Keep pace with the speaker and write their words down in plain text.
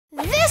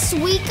This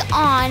week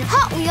on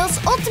Hot Wheels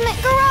Ultimate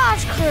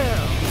Garage Crew.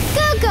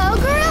 Go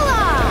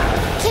Gorilla!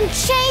 Can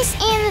Chase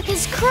and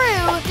his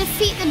crew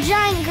defeat the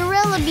giant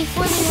gorilla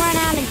before they run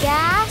out of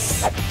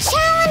gas?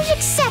 Challenge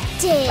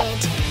accepted!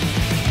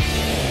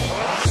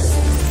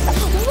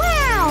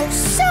 Wow,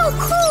 so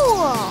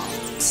cool!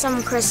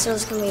 Some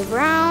crystals can be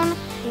brown.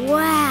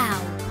 Wow,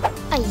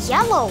 a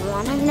yellow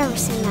one. I've never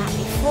seen that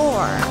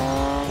before.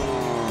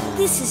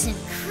 This is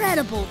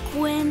incredible,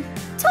 Quinn.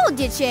 Told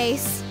you,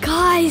 Chase.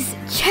 Guys,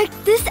 check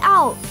this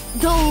out.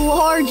 The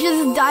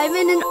largest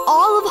diamond in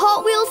all of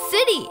Hot Wheels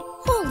City.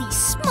 Holy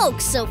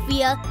smokes,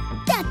 Sophia.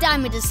 That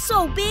diamond is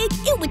so big,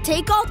 it would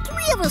take all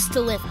three of us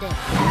to lift it.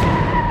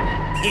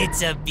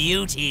 It's a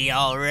beauty,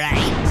 all right.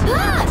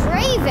 Ah,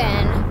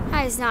 Raven,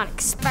 I was not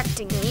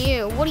expecting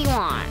you. What do you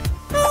want?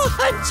 Oh,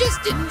 I'm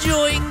just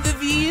enjoying the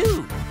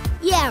view.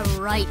 Yeah,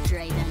 right,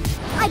 Draven.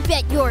 I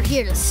bet you're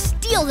here to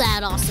steal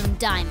that awesome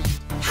diamond.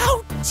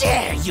 How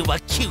dare you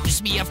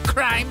accuse me of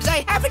crimes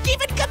I haven't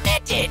even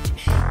committed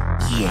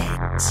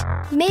yet?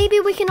 Maybe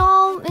we can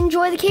all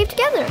enjoy the cave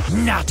together.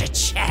 Not a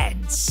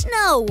chance.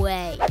 No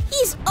way.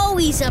 He's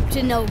always up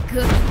to no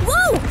good.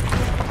 Whoa!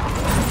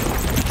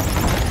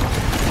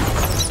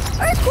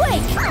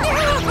 Earthquake!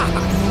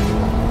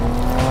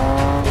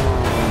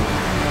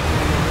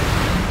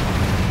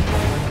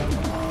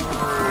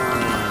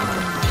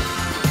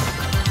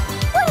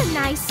 What a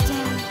nice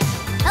day.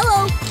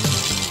 Hello.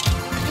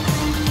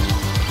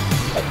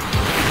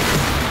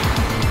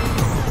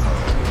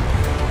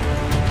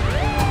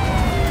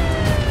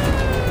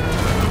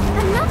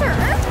 Another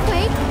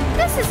earthquake?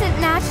 This isn't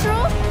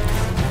natural.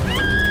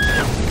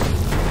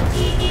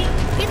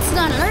 It's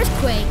not an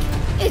earthquake.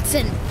 It's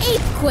an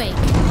ape-quake.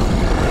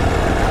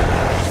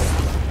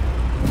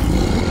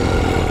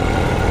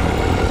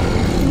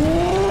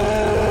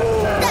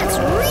 That's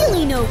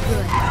really no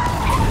good.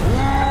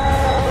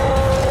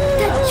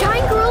 That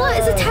giant gorilla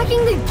is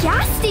attacking the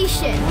gas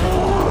station.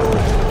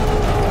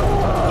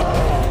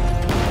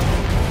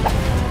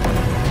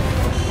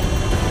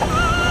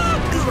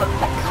 The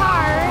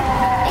car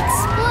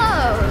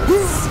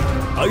explodes.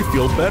 I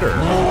feel better.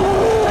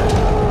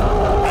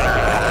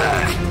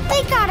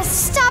 They gotta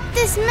stop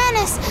this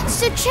menace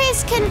so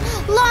Chase can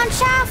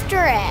launch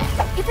after it.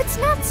 If it's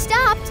not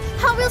stopped,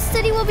 Hot Wheels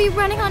City will be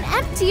running on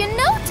empty in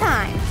no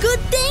time. Good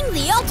thing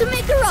the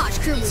Ultimate Garage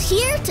Crew is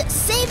here to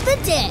save the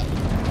day.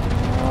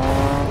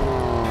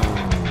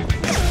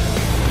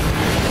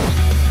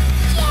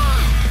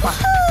 Yeah!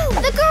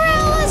 Woohoo! The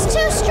gorilla's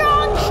too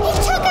strong. He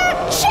took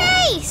out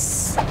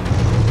Chase.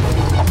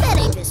 That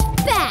ape is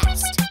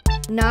fast.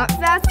 Not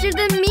faster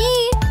than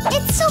me.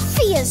 It's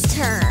Sophia's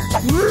turn.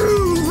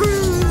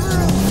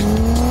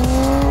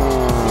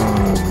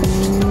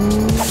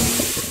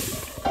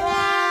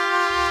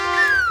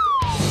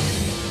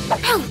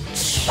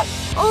 Ouch!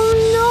 Oh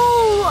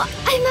no!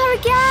 I'm out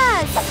of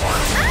gas!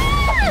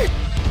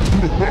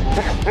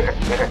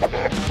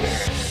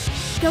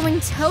 Going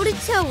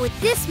toe-to-toe with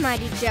this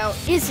mighty Joe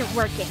isn't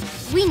working.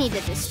 We need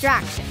a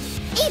distraction.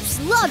 Apes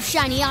love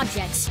shiny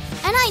objects,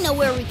 and I know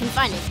where we can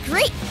find a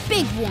great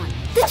big one.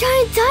 The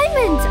giant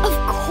diamond! Of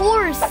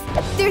course!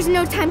 There's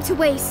no time to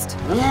waste.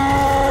 The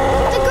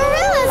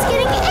gorilla's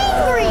getting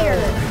angrier.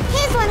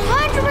 He's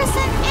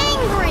 100%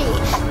 angry.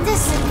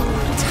 This is gonna be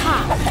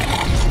tough.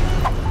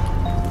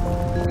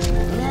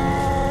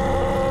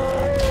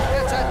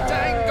 It's a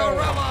dang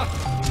gorilla.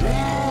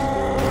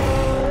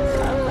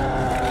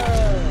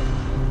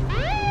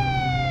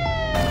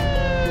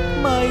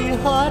 My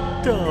hot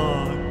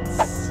dogs.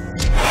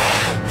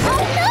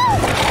 Oh no!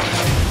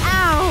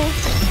 Ow!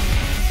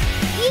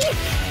 Eek!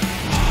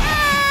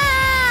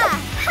 Ah!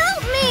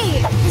 Help me!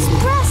 His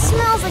breath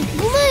smells like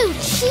blue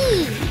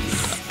cheese.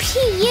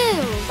 P.U.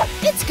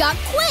 It's got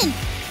Quinn.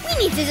 We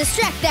need to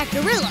distract that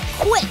gorilla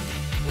quick.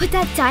 But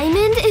that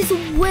diamond is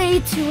way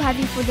too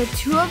heavy for the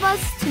two of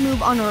us to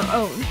move on our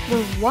own.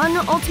 We're one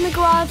Ultimate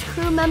Garage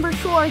Crew member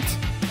short.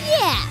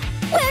 Yeah,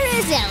 where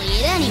is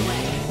Elliot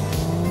anyway?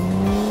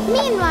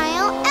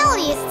 Meanwhile,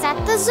 Elliot's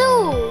at the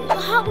zoo. The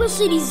Hot Wheels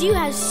City Zoo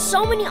has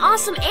so many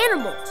awesome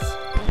animals.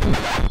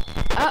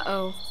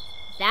 Uh-oh,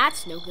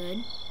 that's no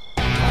good.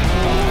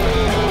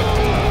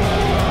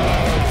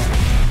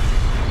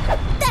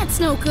 That's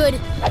no good.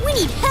 We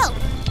need help.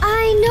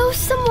 I know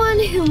someone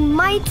who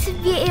might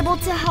be able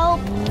to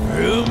help.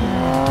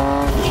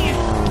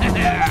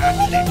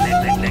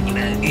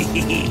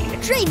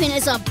 Draven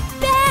is a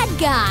bad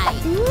guy.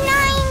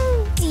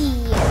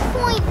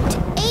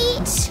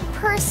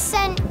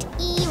 90.8%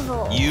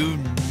 evil. You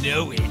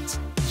know it.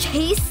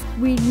 Chase,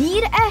 we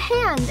need a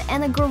hand,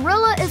 and the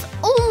gorilla is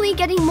only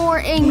getting more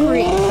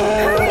angry.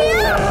 Hurry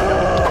up!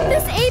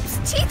 This ape's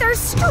teeth are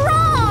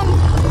strong!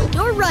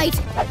 You're right.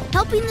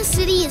 Helping the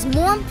city is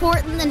more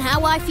important than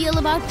how I feel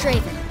about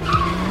Draven.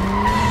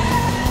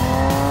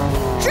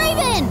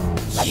 Draven!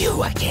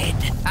 You again.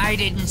 I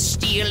didn't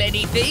steal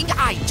anything.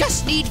 I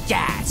just need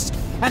gas.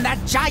 And that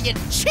giant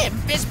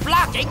chimp is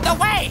blocking the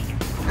way.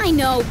 I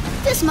know.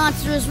 This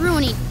monster is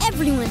ruining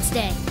everyone's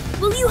day.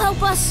 Will you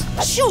help us?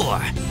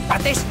 Sure,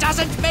 but this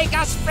doesn't make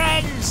us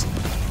friends.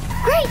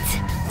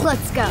 Great!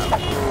 Let's go.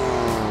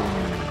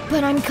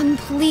 But I'm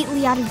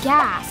completely out of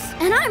gas.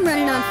 And I'm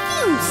running on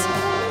fumes.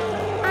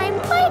 I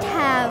might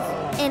have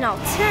an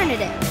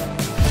alternative.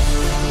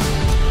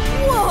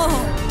 Whoa,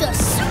 the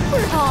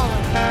super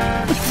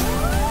hauler.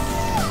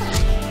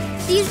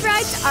 These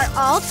rides are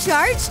all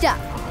charged up.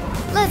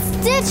 Let's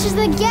ditch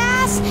the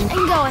gas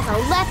and go with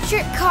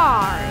electric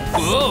cars.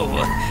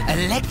 Whoa,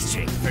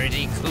 electric,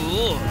 pretty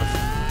cool.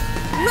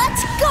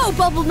 Let's go,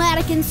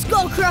 Bubble-matic and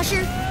Skull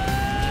Crusher.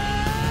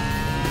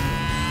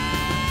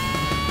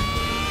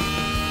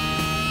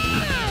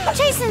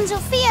 Chase and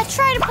Sophia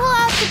try to pull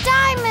out the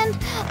diamond,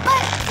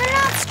 but they're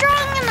not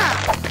strong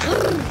enough.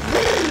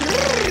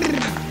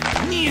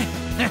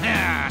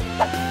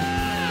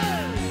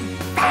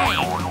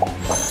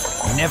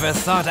 Never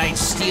thought I'd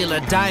steal a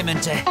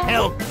diamond to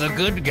help the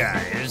good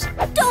guys.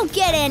 Don't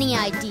get any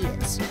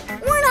ideas.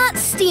 We're not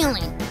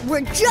stealing.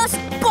 We're just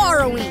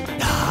borrowing.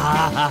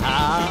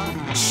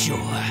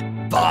 Sure.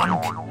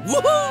 Bonk.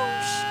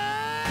 Whoosh!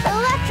 The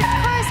electric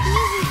cars can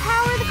even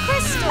power the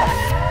crystal.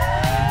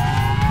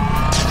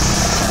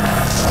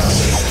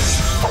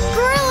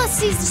 Gorilla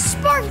sees the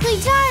sparkly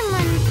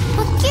diamond,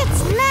 but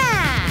gets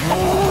mad.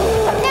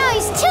 Now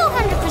he's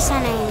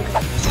 200% angry.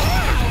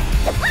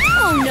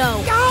 Oh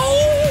no!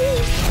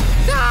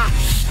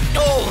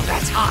 Oh,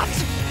 that's hot.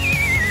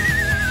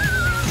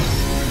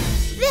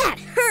 That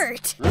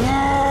hurt.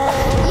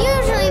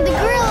 Usually the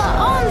gorilla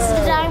owns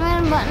the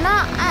diamond, but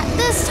not at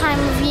this time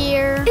of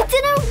year. It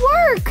didn't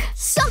work.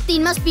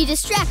 Something must be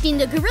distracting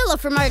the gorilla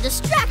from our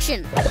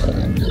distraction.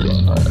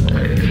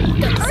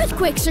 The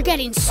earthquakes are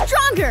getting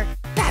stronger.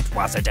 That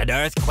wasn't an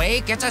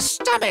earthquake, it's a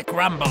stomach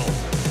rumble.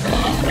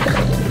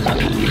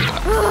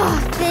 Oh,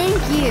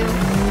 thank you.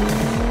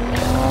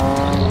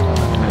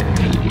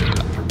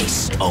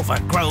 This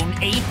overgrown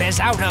ape is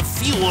out of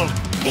fuel.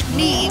 It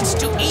needs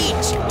to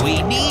eat.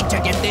 We need to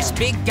get this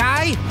big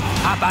guy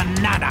a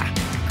banana.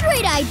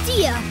 Great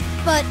idea,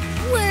 but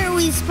where are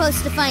we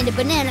supposed to find a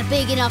banana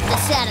big enough to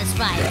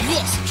satisfy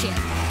this chip?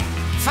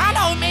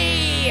 Follow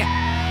me!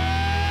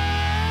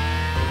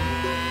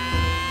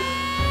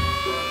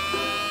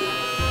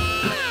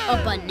 A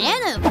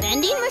banana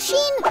vending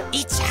machine?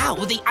 It's how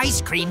the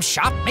ice cream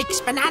shop makes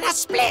banana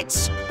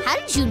splits. How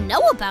did you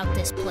know about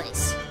this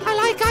place? I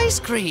like ice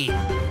cream.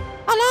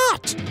 A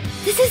lot.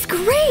 This is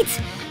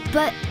great.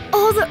 But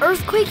all the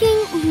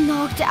earthquaking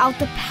knocked out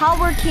the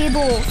power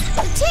cables.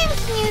 The team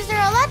can use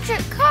their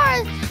electric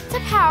cars to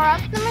power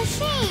up the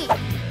machine.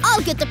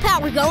 I'll get the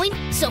power going.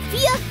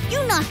 Sophia,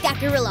 you knock that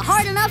gorilla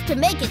hard enough to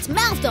make its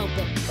mouth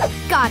open.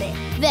 Got it.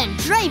 Then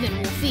Draven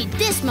will feed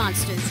this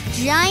monster's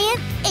giant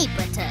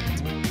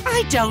appetite.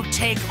 I don't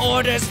take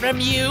orders from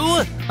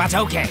you, but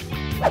okay.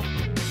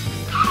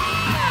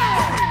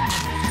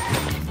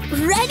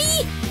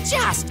 Ready?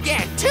 Just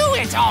get to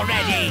it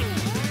already!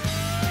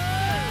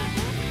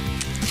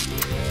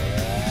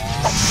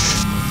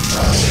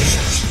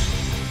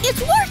 It's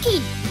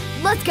working!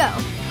 Let's go.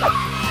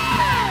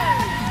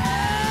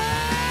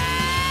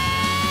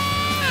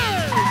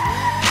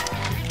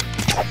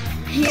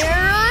 Here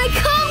I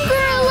come,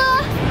 gorilla!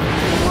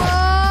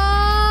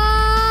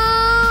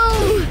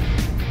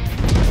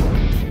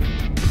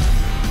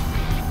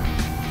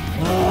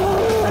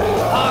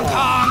 Honk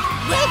honk!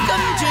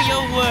 Welcome to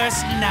your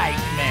worst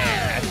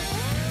nightmare.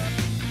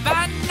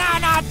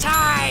 Banana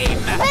time!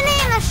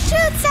 Banana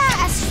shoots out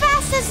as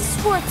fast as a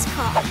sports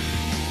car.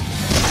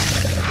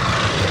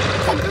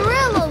 The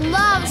gorilla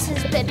loves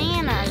his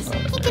bananas.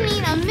 He can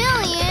eat 1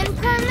 million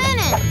per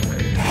minute.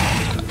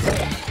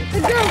 The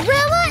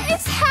gorilla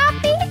is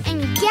happy and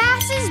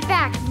gas is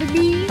back,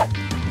 baby.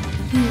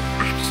 You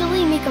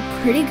actually make a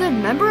pretty good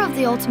member of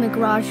the Ultimate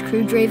Garage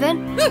Crew,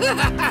 Draven.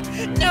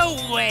 No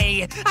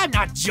way! I'm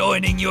not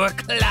joining your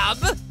club!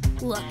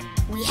 Look,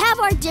 we have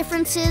our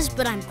differences,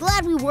 but I'm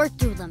glad we worked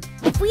through them.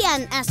 If we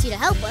hadn't asked you to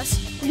help us,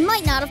 we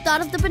might not have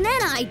thought of the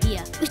banana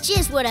idea, which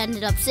is what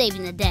ended up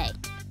saving the day.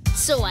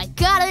 So I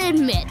gotta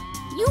admit,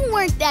 you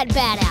weren't that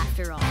bad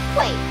after all.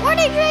 Wait, where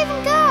did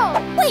Draven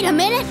go? Wait a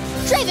minute!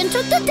 Draven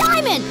took the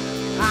diamond!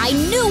 I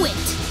knew it!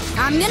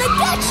 I'm gonna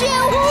get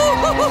you!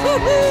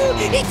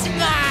 It's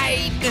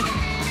mine!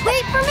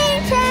 Wait for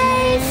me,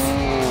 Chase!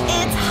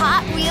 It's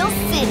Hot Wheels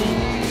City,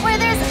 where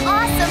there's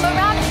awesome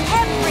around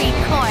every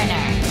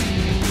corner.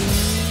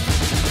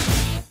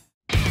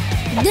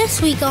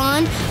 This week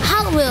on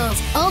Hot Wheels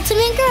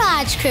Ultimate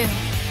Garage Crew,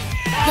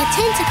 the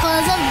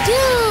Tentacles of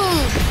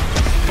Doom!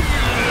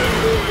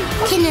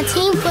 Can the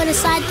team put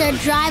aside their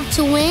drive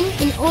to win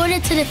in order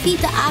to defeat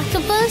the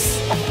octopus?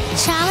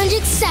 Challenge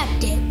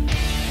accepted.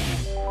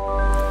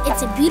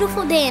 It's a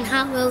beautiful day in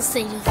Hot Wheels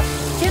City.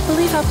 Can't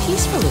believe how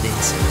peaceful it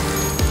is.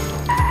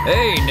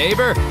 Hey,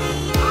 neighbor.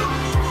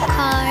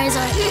 Cars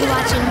are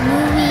watching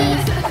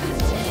movies.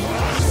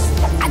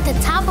 At the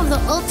top of the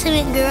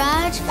Ultimate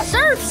Garage,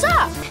 surf's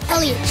up!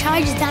 Elliot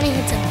charges down and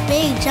hits a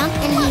big jump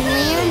and he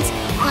lands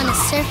on a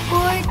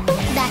surfboard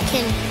that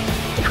can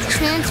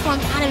transform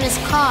out of his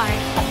car.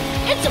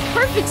 It's a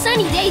perfect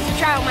sunny day to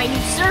try out my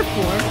new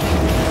surfboard.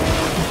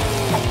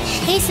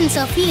 Chase and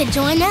Sophia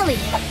join Elliot.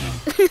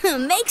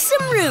 Make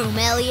some room,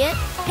 Elliot.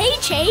 Hey,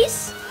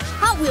 Chase.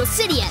 Hot Wheels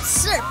City has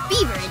surf,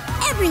 beaver, and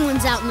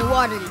everyone's out in the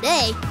water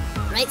today.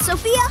 Right,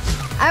 Sophia?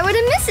 I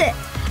wouldn't miss it.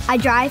 I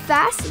drive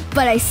fast,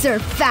 but I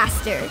surf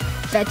faster.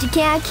 Bet you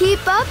can't keep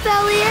up,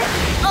 Elliot.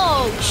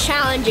 Oh,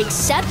 challenge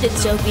accepted,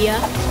 Sophia.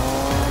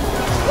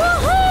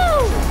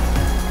 Woohoo!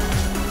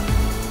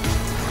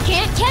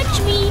 Can't catch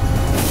me.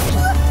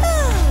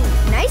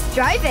 Woohoo! Nice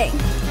driving.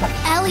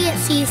 Elliot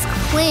sees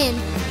Quinn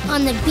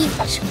on the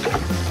beach.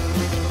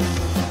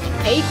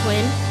 Hey,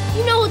 Quinn.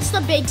 You know it's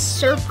the big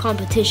surf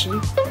competition,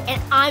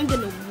 and I'm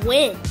gonna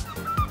win.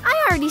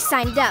 I already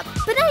signed up,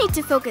 but I need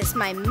to focus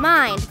my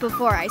mind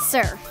before I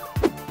surf.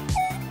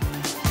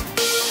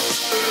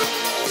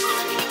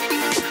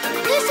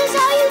 This is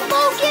how you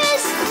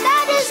focus?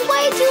 That is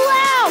way too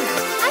loud.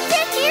 I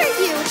can't hear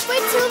you. It's way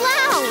too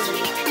loud.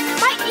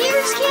 My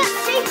ears can't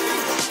take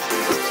this.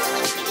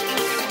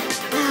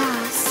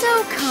 Ah,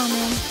 so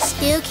common.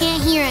 Still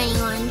can't hear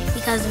anyone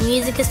because the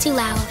music is too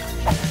loud.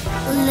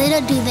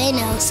 Little do they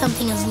know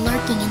something is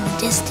lurking in the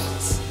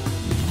distance.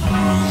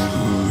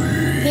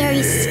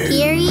 Very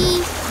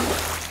scary.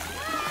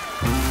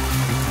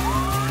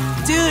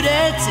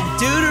 Dudettes and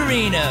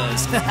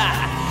duderinos.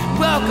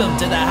 Welcome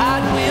to the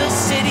Hot Wheels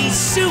City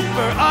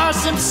Super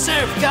Awesome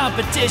Surf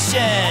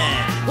Competition,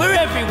 where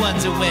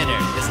everyone's a winner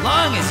as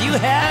long as you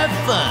have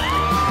fun.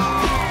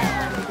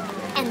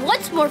 And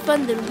what's more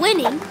fun than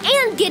winning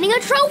and getting a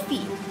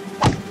trophy?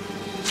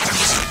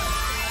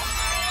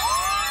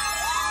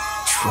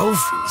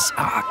 Trophies?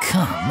 Aw,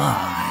 come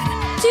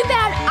on. Too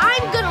bad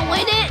I'm gonna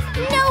win it.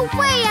 No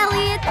way,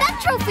 Elliot. That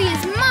trophy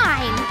is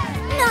mine.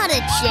 Not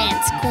a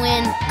chance,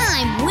 Quinn.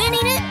 I'm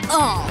winning it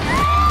all.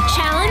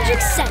 Challenge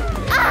accepted.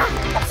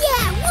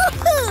 Yeah,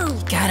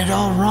 woohoo! Got it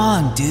all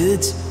wrong,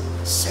 dudes.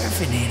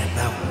 Surfing ain't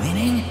about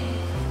winning.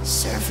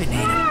 Surfing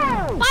ain't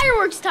about...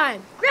 Fireworks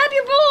time. Grab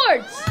your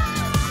boards.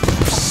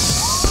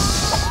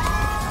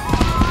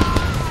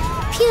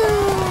 Pew,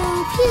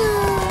 pew,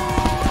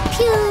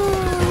 pew.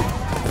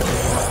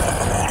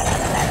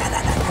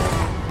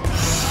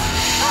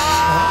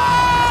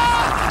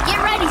 Get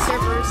ready,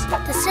 surfers.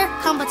 The surf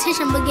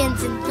competition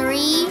begins in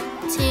 3,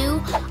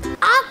 2,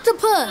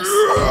 octopus!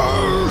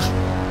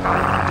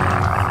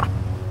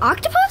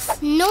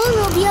 Octopus? No one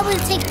will be able to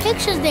take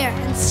pictures there,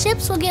 and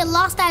ships will get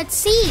lost at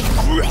sea.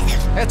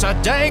 It's a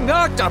dang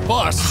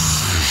octopus!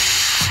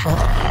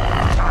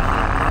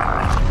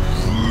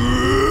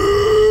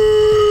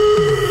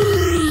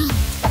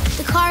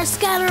 The cars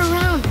scatter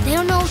around. They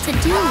don't know what to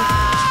do.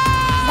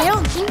 They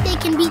don't think they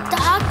can beat the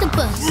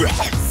octopus.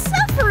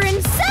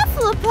 Suffering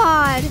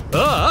cephalopod!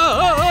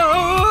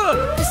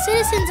 The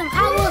citizens of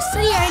Hot Wheels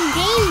City are in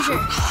danger.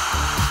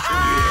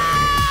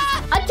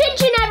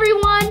 Attention,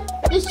 everyone!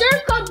 The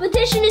surf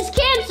competition is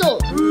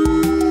canceled.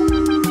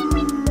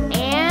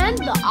 And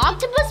the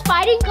octopus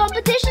fighting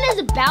competition is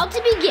about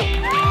to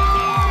begin.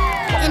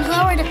 And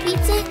whoever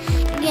defeats it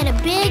can get a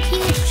big,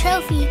 huge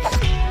trophy.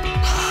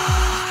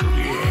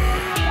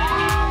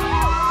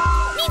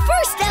 Me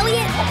first,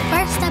 Elliot!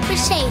 First up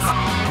is Chase.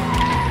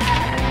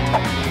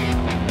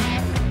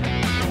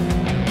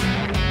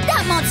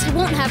 That monster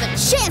won't have a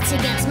chance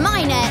against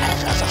my net.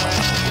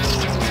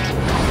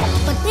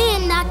 But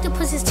then the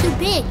octopus is too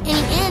big, and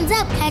he ends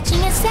up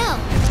catching itself.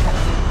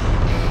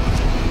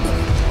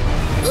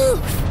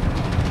 Oof!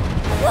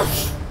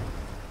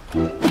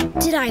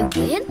 Did I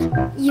win?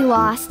 You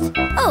lost.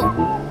 Oh,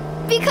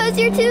 Because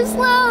you're too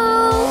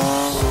slow.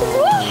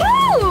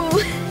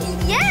 Woohoo!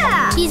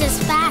 Yeah! she's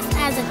as fast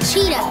as a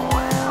cheetah.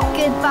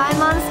 Goodbye,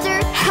 monster.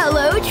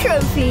 Hello,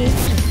 trophy.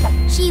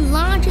 She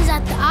launches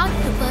at the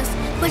octopus,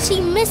 but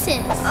she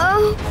misses.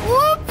 Oh,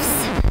 whoops.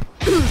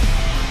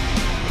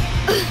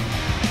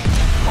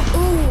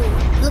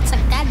 Ooh, looks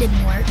like that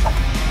didn't work.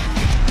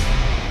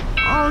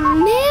 Oh,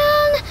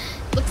 man.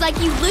 Looks like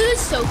you lose,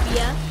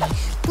 Sophia.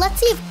 Let's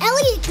see if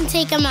Elliot can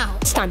take him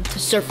out. It's time to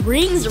surf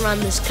rings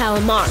around this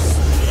calamar.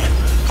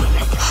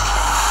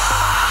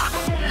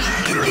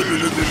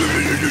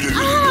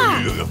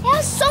 Ah! It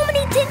has so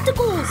many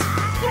tentacles!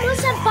 He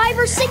must have 5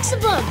 or 6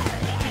 of them.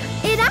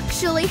 It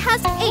actually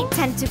has 8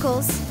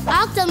 tentacles.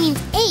 Octo means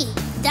 8.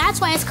 That's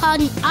why it's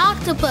called an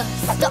octopus.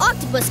 The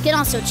octopus can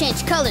also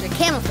change color to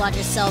camouflage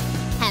itself,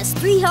 has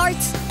 3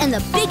 hearts, and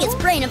the biggest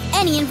brain of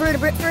any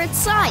invertebrate for its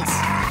size.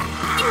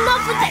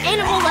 Enough with the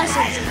animal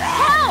lessons.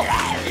 Help!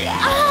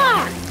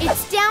 Ah!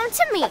 It's down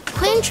to me.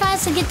 Quinn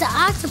tries to get the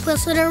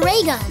octopus with a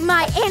ray gun.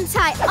 My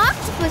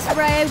anti-octopus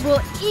ray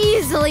will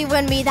easily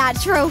win me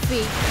that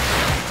trophy.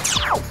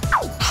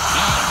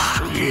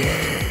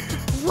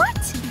 What?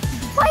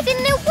 Why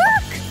didn't it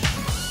work?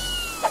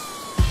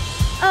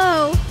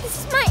 Oh, this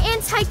is my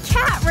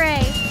anti-cat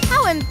ray.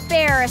 How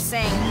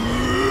embarrassing.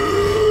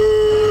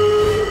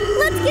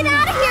 Let's get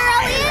out of here,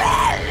 Elliot.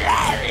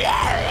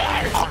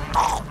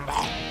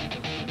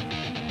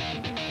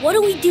 What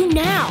do we do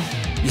now?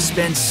 You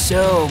spend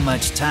so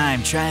much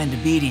time trying to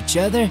beat each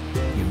other,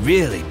 you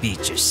really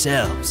beat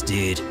yourselves,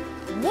 dude.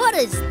 What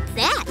does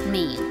that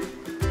mean?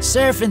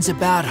 Surfing's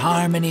about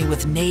harmony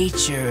with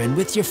nature and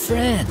with your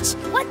friends.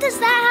 What does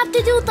that have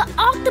to do with the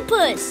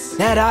octopus?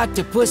 That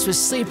octopus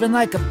was sleeping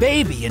like a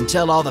baby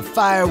until all the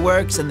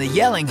fireworks and the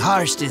yelling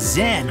harshed his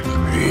zen.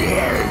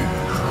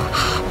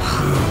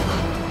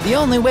 The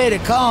only way to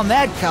calm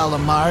that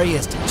calamari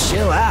is to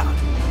chill out.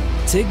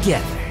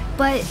 Together.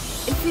 But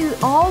if we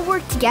all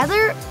work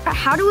together,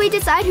 how do we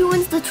decide who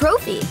wins the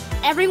trophy?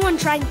 Everyone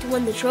trying to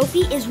win the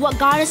trophy is what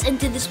got us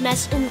into this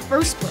mess in the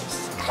first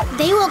place.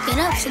 They woke it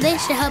up, so they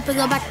should help it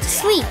go back to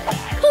sleep.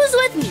 Who's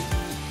with me?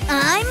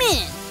 I'm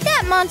in.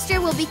 That monster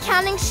will be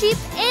counting sheep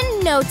in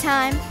no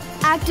time.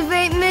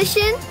 Activate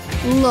mission,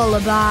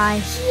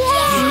 lullaby.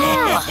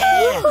 Yeah!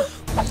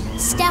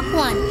 Step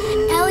 1.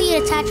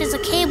 Elliot attaches a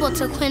cable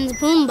to Quinn's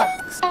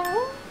boombox.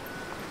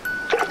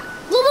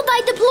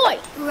 Lullaby deploy.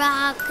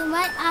 Rock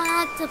my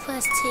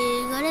octopus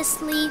to go to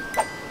sleep.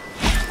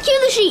 Cue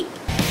the sheep.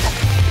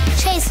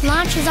 Chase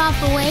launches off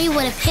away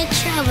with a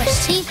picture of a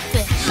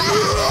sheepfish.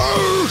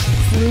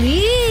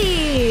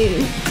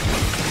 Sleep.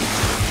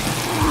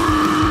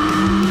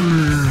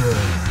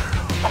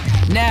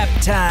 Nap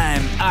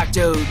time,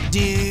 Octo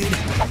dude.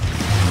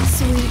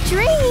 Sweet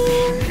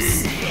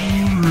dreams.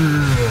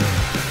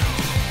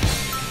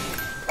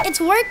 It's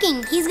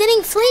working. He's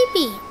getting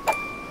sleepy.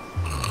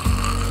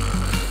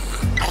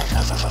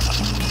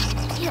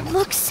 It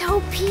looks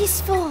so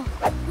peaceful.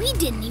 We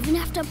didn't even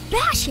have to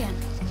bash him.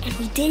 And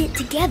we did it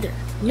together.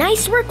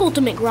 Nice work,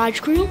 Ultimate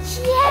Garage Crew.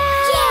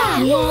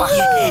 Yeah! Yeah.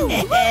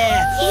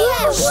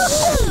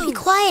 Be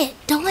quiet.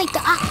 Don't like the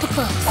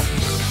octopus.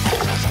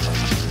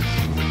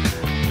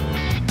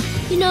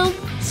 You know,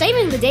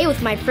 saving the day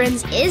with my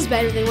friends is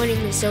better than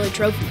winning this silly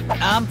trophy.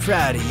 I'm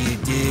proud of you,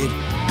 dude.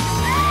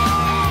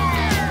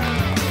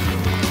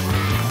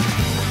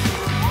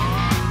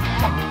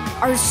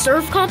 Are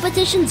surf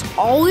competitions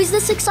always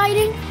this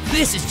exciting?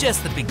 This is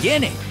just the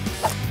beginning.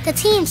 The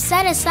team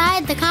set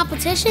aside the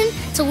competition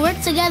to work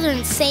together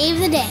and save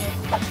the day.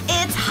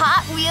 It's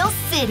Hot Wheels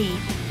City,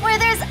 where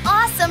there's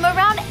awesome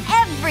around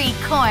every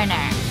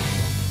corner.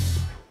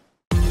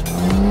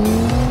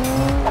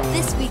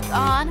 This week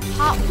on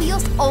Hot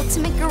Wheels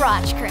Ultimate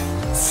Garage Crew,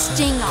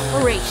 Sting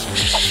Operation.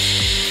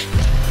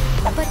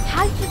 But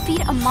how do you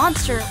beat a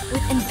monster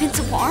with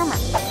invincible armor?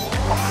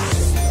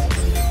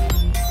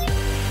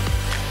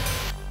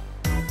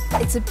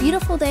 It's a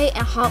beautiful day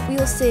at Hot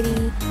Wheels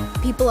City.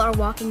 People are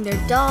walking their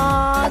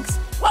dogs.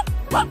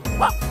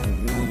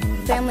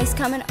 Families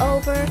coming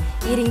over,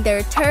 eating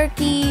their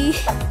turkey.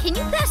 Can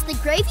you pass the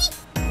gravy?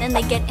 Then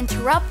they get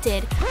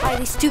interrupted by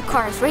these two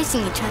cars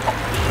racing each other.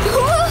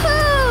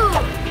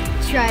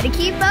 Woohoo! Try to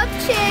keep up,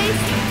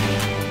 Chase.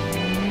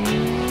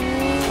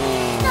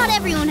 Not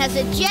everyone has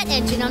a jet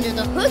engine under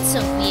the hood,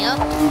 Sophia.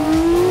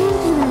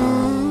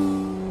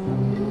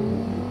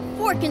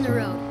 Fork in the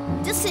road.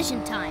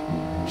 Decision time.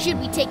 Should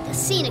we take the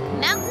scenic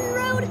mountain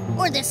road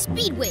or the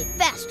speedway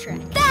fast track?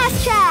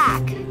 Fast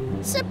track!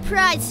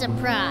 Surprise,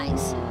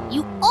 surprise.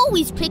 You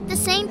always pick the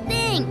same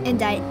thing.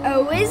 And I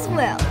always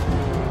will.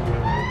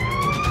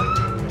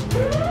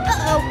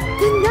 Uh-oh.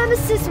 The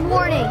Nemesis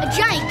warning! A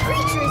giant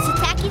creature is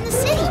attacking the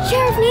city.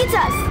 Sheriff needs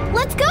us!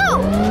 Let's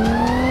go!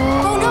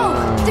 Oh no!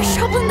 There's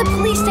trouble in the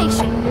police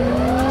station.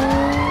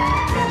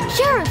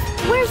 Sheriff,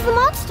 where's the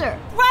monster?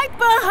 Right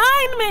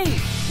behind me!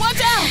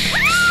 Watch out!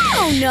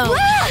 Oh no!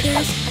 There's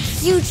a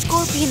huge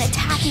scorpion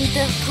attacking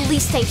the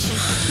police station.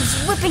 He's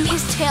whipping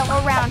his tail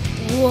around.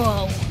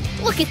 Whoa.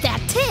 Look at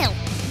that tail.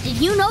 Did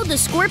you know the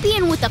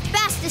scorpion with the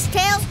fastest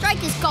tail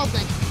strike is called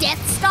the Death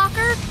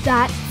Stalker?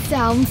 That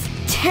sounds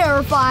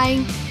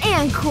terrifying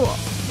and cool.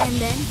 And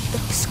then the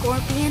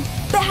scorpion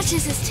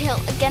bashes his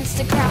tail against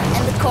the ground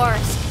and the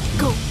cars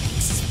go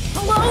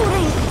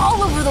exploding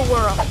all over the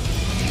world.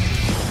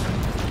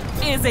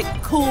 Is it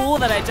cool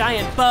that a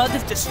giant bug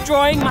is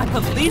destroying my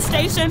police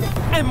station?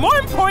 And more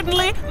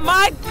importantly,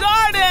 my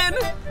garden!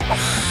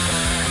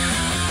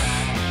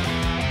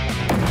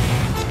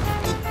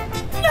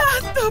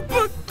 Not the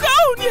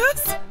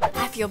begonias!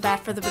 I feel bad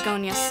for the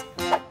begonias.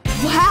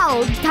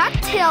 Wow, that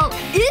tail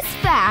is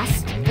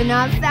fast, but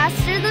not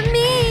faster than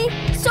me.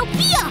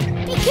 Sophia,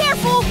 be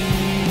careful!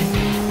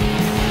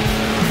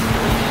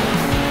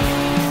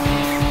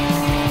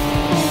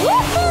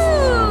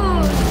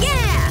 Woohoo!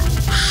 Yeah!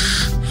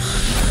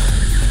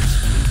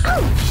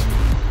 Ouch!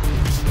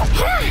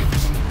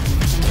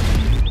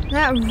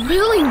 That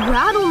really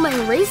rattled my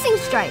racing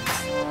stripes.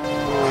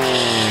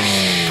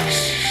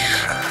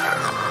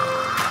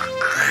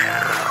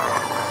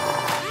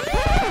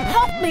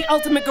 Help me,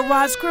 Ultimate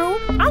Garage Crew.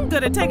 I'm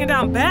good at taking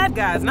down bad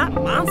guys, not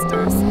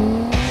monsters.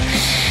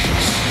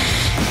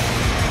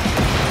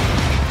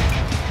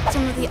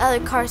 Some of the other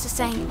cars are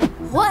saying,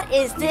 "What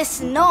is this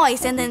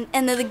noise?" And then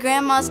the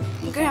grandmas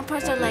and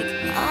grandpas are like,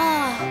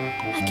 "Oh,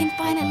 I can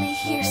finally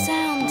hear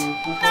sound."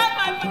 Not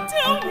my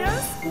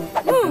petunias!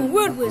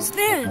 What was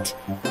that?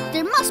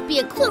 There must be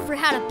a clue for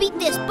how to beat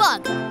this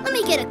bug. Let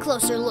me get a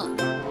closer look.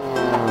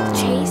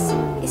 Chase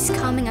is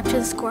coming up to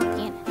the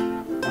scorpion.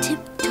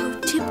 Tiptoe,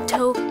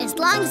 tiptoe. As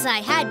long as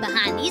I hide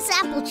behind these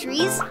apple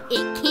trees,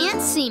 it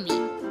can't see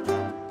me.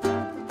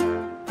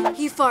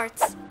 He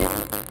farts.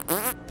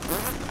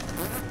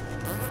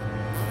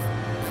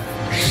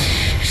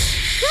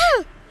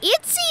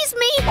 It sees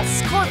me!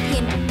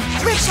 Scorpion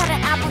rips out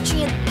an apple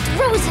tree and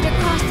throws it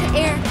across the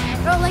air.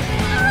 They're all like,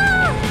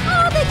 ah!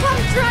 Oh, they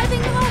come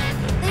driving off.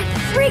 They're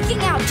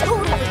freaking out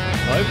totally.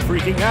 I'm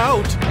freaking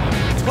out.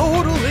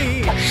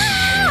 Totally.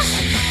 Ah!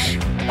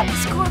 The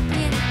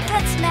scorpion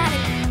gets mad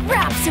and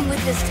grabs him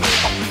with his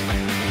tail.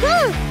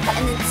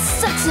 And then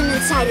sucks him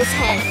inside his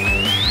head.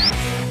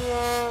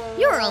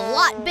 You're a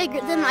lot bigger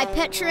than my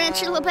pet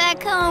tarantula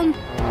back home.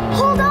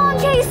 Hold on,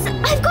 Case!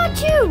 I've got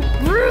you!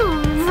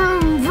 Vroom,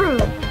 vroom, vroom.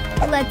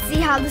 Let's see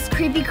how this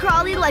creepy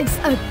crawly likes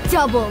a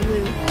double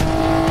loop.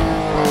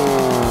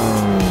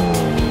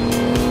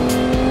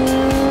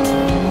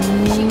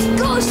 She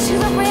goes to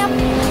the ramp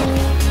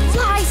and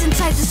flies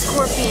inside the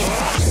scorpion.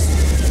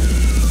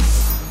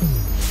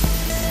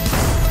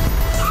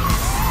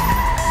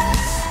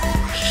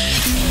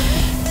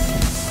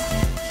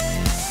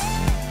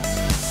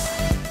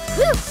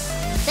 Whew!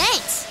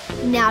 Thanks!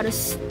 Now to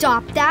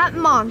stop that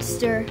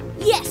monster.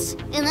 Yes,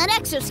 and that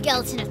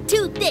exoskeleton is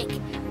too thick.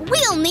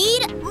 We'll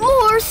need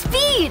more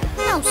speed!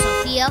 No,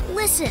 Sophia,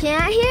 listen.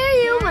 Can't hear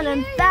you when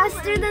I'm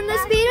faster than the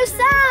speed of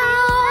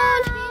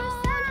sound.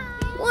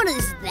 What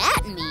does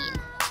that mean?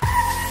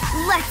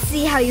 Let's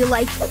see how you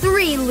like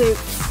 3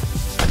 loops.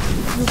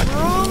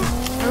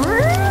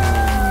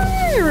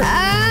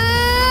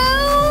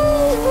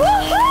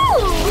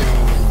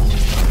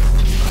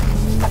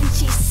 And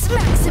she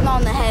smacks him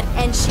on the head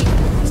and she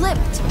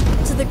flipped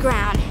to the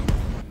ground.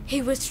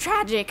 It was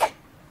tragic.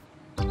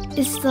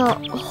 Is the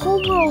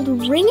whole world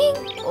ringing,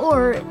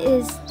 or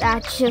is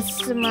that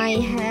just my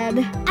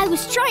head? I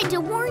was trying to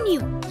warn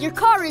you. Your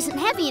car isn't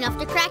heavy enough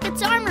to crack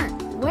its armor.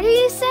 What are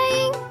you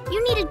saying?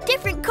 You need a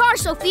different car,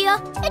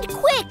 Sophia, and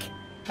quick.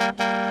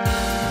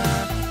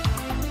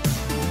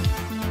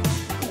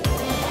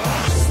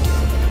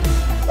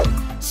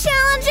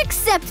 Challenge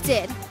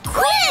accepted.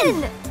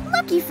 Quinn!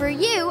 Lucky for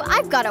you,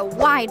 I've got a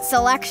wide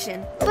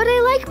selection. But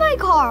I like my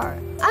car.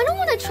 I don't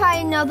want to try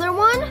another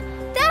one.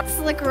 That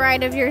slick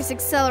ride of yours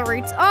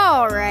accelerates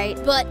all right.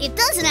 But it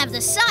doesn't have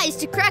the size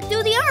to crack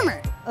through the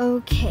armor.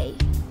 Okay,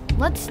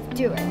 let's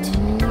do it.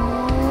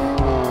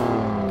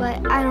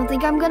 But I don't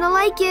think I'm gonna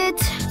like it.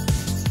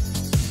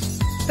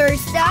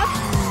 First up,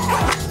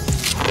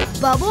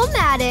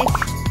 Bubble-matic.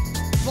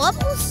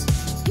 Bubbles?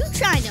 You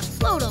trying to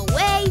float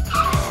away?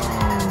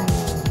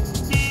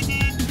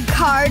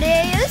 Carde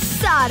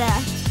Asada.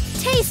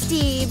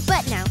 Tasty,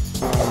 but no.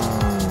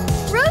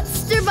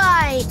 Roadster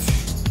Bite.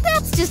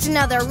 That's just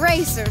another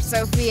racer,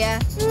 Sophia.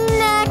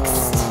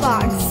 Next,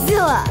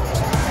 Foxzilla.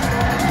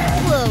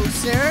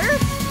 Closer.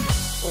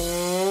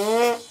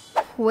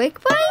 Quick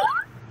Bite?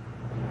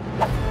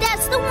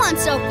 That's the one,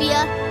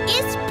 Sophia.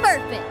 It's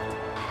perfect.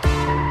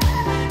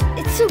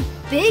 It's so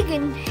big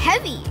and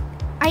heavy.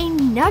 I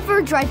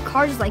never drive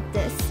cars like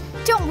this.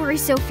 Don't worry,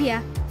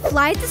 Sophia.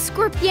 Fly the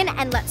Scorpion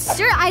and let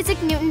Sir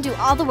Isaac Newton do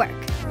all the work.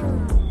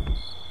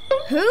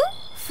 Who?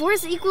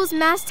 Force equals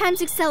mass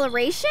times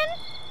acceleration?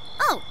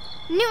 Oh,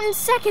 Newton's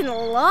second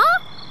law?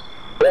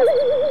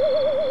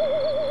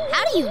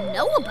 How do you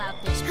know about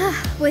this?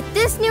 With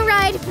this new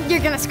ride, you're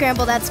gonna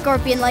scramble that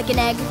Scorpion like an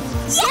egg.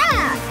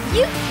 Yeah!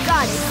 You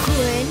got it,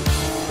 Quinn.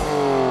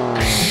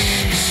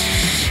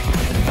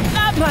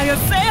 Not my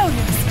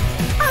azaleas.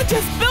 I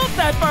just built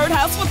that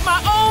birdhouse with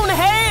my own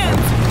hands.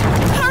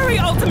 Hurry,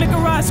 Ultimate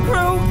Garage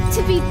Crew.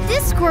 To beat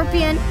this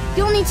Scorpion,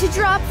 you'll need to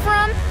drop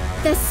from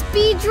the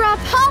Speed Drop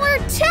Holler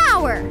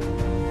Tower.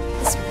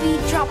 The speed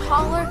drop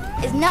hauler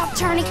is now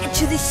turning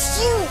into this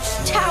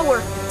huge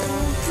tower.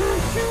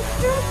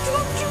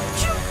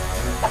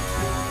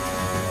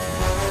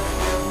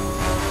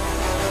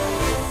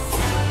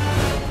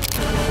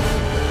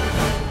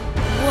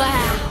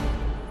 Wow,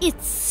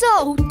 it's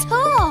so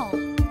tall.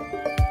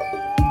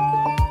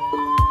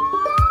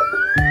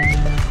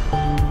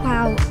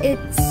 Wow,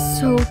 it's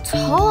so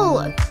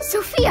tall.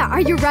 Sophia,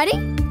 are you ready?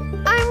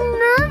 I'm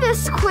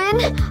nervous, Quinn.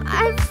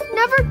 I've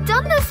never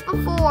done this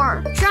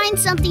before. Trying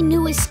something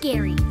new is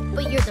scary,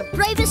 but you're the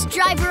bravest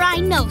driver I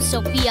know,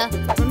 Sophia.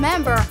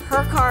 Remember,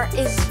 her car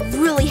is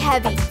really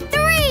heavy.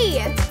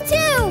 3,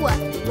 2,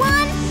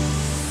 1.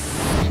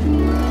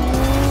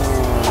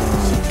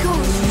 She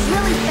goes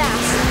really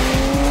fast.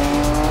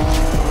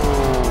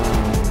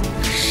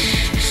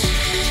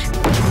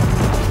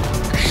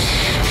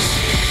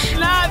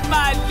 Not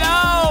my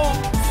nose.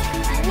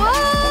 Whoa!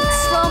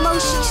 Slow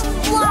motion, she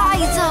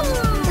flies up.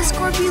 The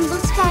Scorpion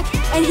looks back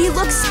and he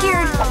looks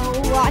scared.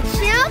 Watch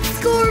out,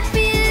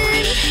 Scorpion!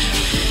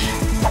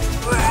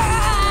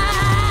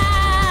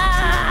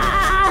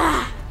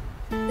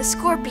 The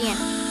Scorpion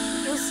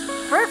feels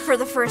hurt for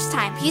the first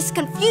time. He's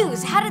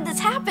confused. How did this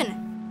happen?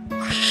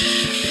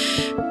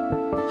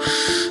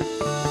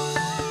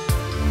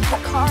 The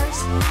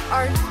cars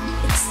are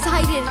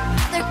excited.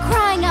 They're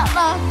crying out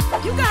loud.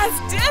 You guys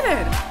did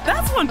it.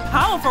 That's one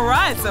powerful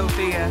ride,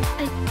 Sophia.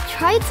 I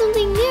tried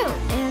something new,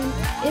 and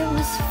it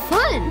was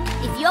fun.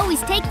 If you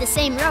always take the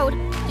same road,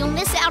 you'll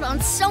miss out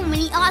on so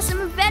many awesome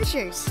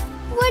adventures.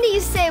 What do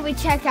you say we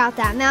check out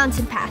that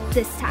mountain path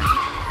this time?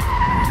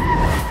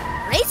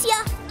 Race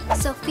ya!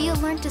 Sophia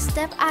learned to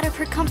step out of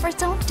her comfort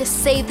zone to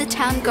save the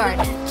town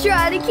garden.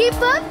 Try to keep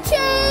up,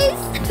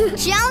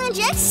 Chase! Challenge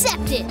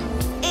accepted.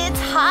 It's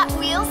Hot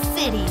Wheels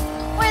City,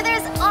 where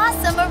there's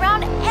awesome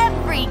around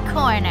every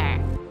corner.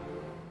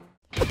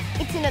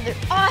 It's another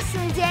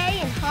awesome day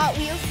in Hot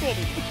Wheels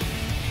City.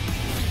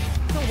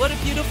 What a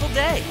beautiful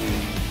day.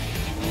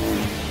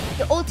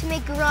 The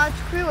Ultimate Garage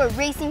crew are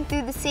racing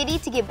through the city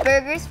to get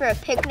burgers for a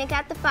picnic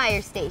at the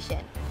fire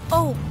station.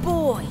 Oh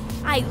boy,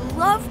 I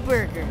love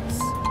burgers.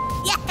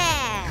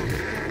 Yeah!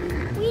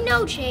 We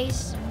know,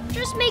 Chase.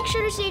 Just make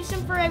sure to save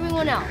some for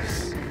everyone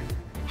else.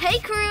 Hey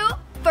crew!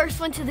 First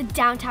one to the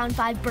Downtown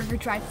 5 burger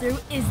drive-thru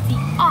is the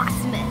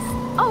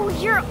awesomest. Oh,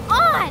 you're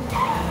on!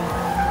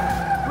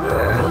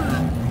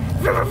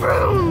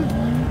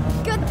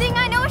 Good thing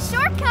I know a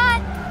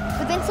shortcut.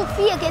 But then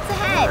Sophia gets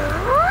ahead.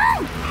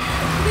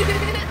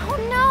 Oh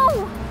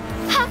no!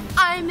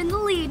 I'm in the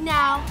lead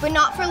now. But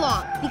not for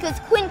long, because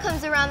Quinn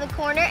comes around the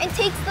corner and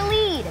takes the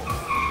lead.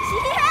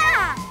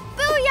 Yeah!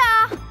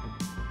 Booyah!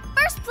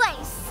 First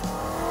place.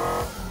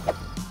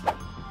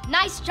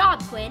 Nice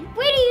job, Quinn.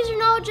 Way to use your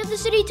knowledge of the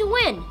city to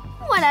win.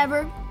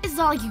 Whatever. It's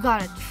not like you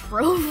got a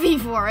trophy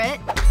for it.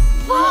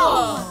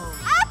 Whoa!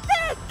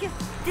 Epic!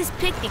 This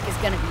picnic is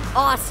gonna be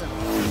awesome.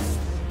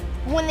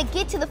 When they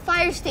get to the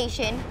fire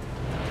station,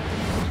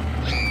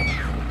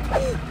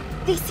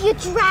 they see a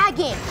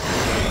dragon.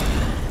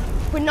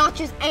 But not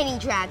just any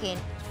dragon.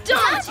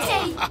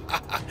 Dante!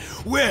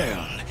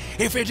 Well,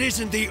 if it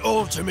isn't the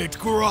Ultimate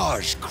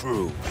Garage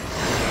crew.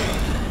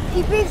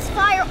 He breathes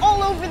fire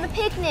all over the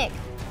picnic.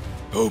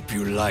 Hope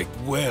you like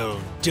well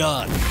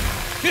done.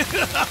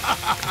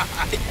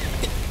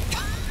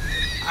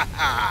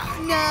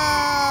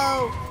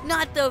 No,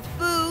 not the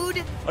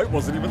food. I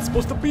wasn't even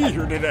supposed to be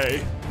here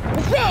today.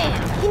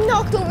 Bam! He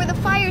knocked over the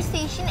fire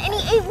station and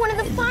he ate one of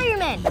the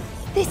firemen.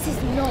 This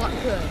is not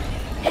good.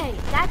 Hey,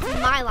 that's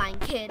my line,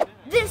 kid.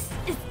 This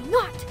is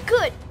not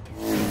good.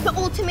 The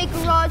Ultimate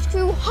Garage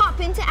crew hop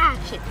into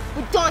action,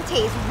 but Dante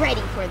is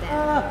ready for them.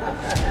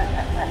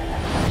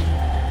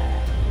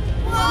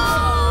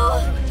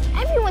 Whoa!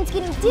 Everyone's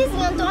getting dizzy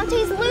on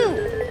Dante's loop.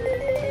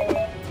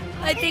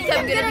 I think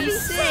I'm gonna be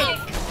sick.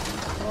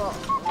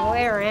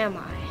 Where am I?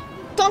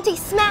 Dante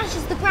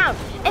smashes the ground,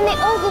 and they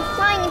all go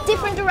flying in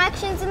different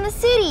directions in the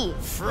city.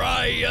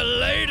 Fry you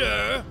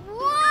later.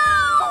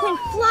 Whoa! Quinn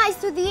flies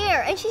through the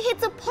air, and she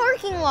hits a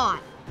parking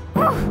lot.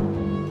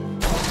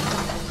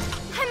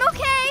 I'm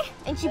okay.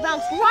 And she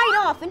bounced right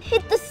off and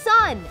hit the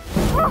sun.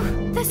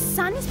 The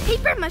sun is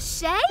paper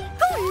mache?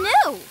 Who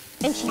knew?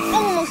 And she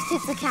almost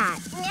hits a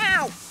cat.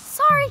 Meow.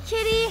 Sorry,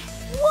 kitty.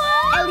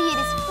 Whoa! Elliot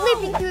is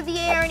flipping through the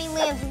air, and he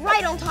lands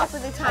right on top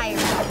of the tire.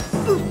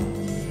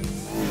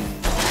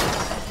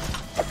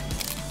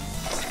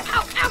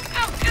 Ow, ow,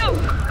 ow, ow!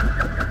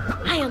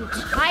 I am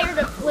tired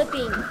of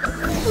flipping.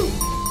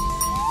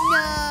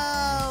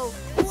 No!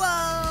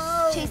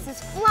 Whoa! Chase is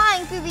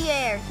flying through the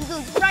air. He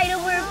goes right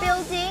over a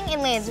building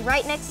and lands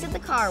right next to the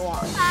car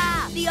wash.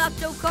 Ah, the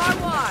Octo Car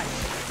Wash!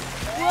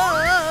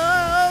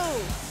 Whoa!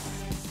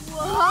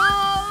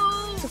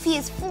 Whoa!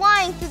 Sophia's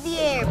flying through the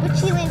air, but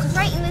she lands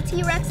right in the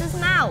T-Rex's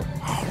mouth.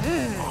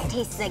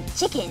 Tastes like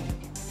chicken.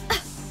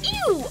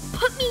 Ew!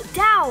 Put me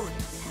down!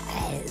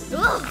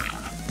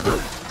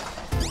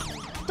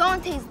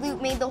 Dante's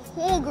loop made the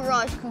whole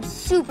garage crew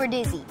super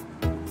dizzy.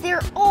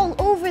 They're all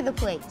over the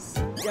place.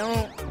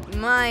 Don't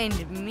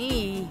mind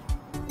me.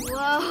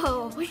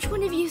 Whoa, which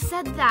one of you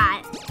said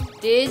that?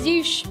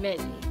 Dizzy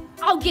Schmizzy.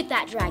 I'll get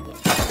that dragon.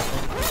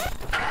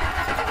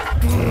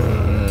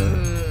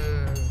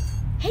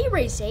 Hey,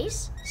 Race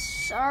Ace.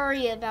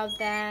 Sorry about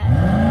that.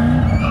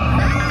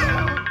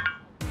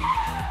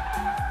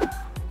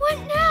 What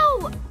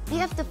now? You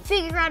have to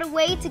figure out a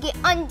way to get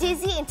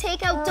undizzy and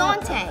take out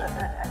Dante.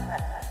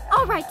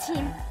 All right,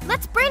 team,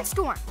 let's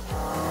brainstorm.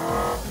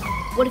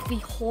 What if we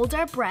hold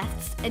our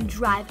breaths and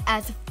drive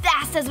as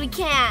fast as we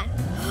can?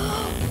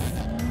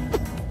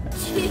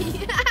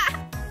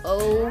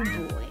 Oh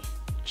boy.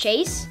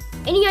 Chase,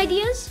 any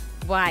ideas?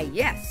 Why,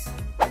 yes.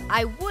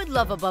 I would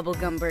love a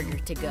bubblegum burger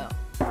to go.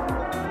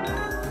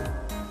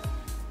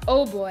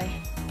 Oh boy.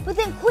 But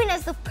then Quinn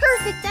has the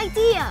perfect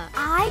idea.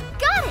 I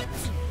got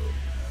it.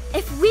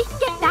 If we can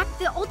get back to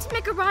the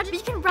Ultimate Garage, we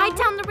can ride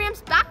down the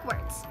ramps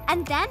backwards.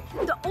 And then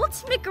the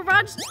Ultimate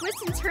Garage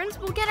twists and turns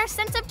will get our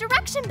sense of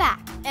direction back.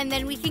 And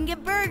then we can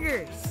get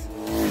burgers.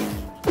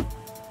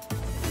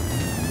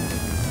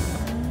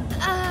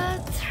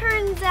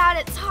 Turns out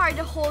it's hard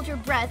to hold your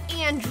breath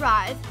and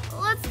drive.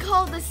 Let's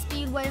call the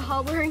Speedway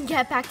hauler and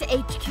get back to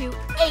HQ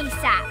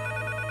ASAP.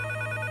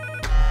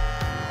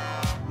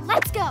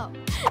 Let's go.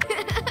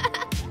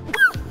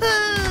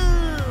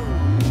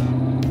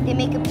 They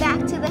make it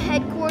back to the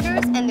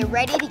headquarters and they're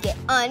ready to get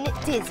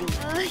undizzy.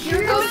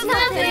 Here goes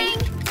nothing.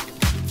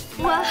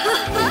 Whoa!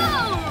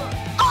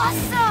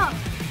 Awesome!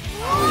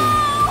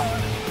 Whoa!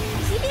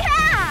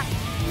 Yeah!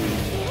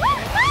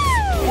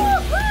 Woohoo!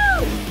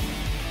 Woohoo!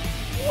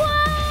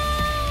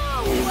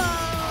 Whoa!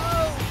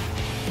 Whoa!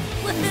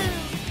 Woohoo!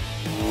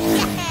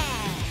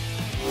 Yeah!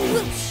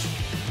 Whoosh!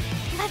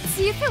 Let's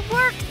see if it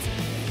worked.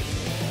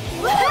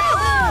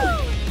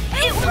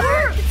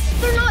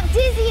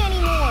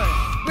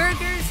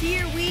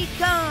 here we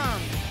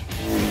come!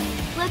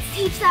 Let's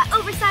teach that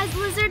oversized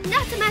lizard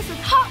not to mess with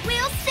Hot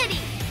Wheels City!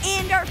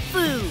 And our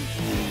food!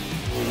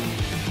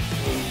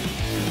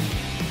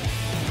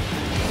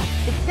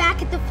 It's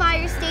back at the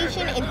fire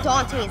station, and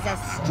Dante is as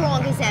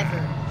strong as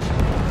ever.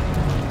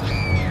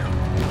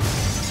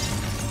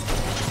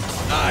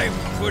 I'm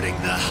putting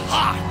the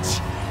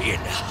hot in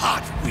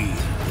Hot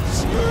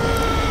Wheels.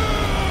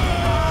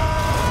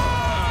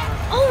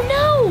 Oh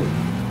no!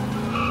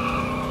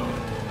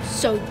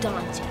 So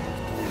Dante,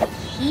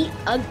 heat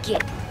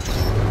again.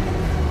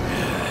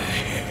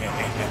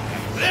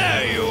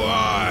 There you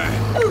are!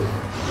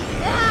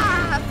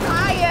 Ah,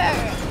 fire!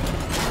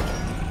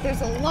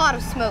 There's a lot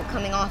of smoke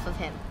coming off of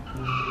him.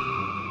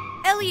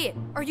 Elliot,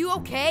 are you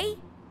okay?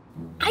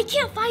 I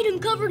can't fight him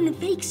covered in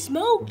fake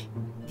smoke.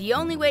 The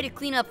only way to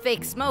clean up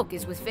fake smoke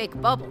is with fake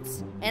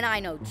bubbles. And I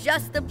know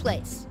just the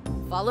place.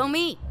 Follow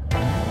me.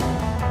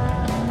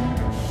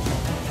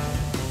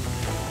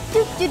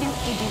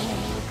 Do-do-do-do-do.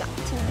 Got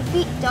to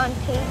defeat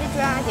Dante the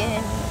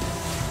dragon.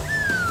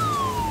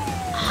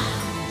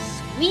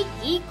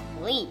 Squeaky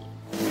clean.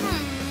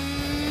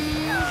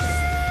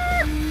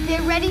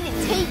 They're ready to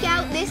take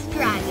out this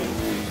dragon.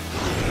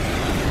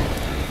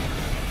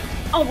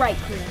 All right,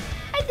 crew.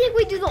 I think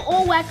we do the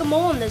old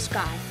whack-a-mole on this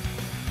guy.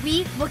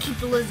 We will keep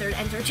the lizard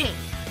entertained.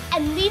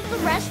 And leave the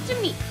rest to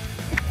me.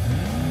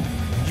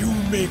 You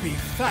may be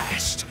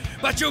fast,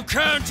 but you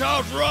can't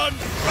outrun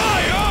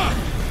fire!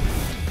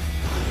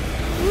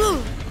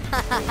 Woo!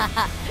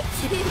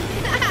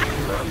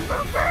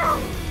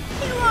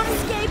 He won't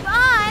escape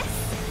us!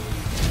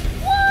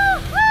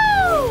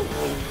 Woohoo!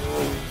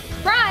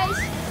 Surprise!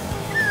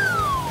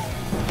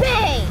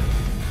 Bang!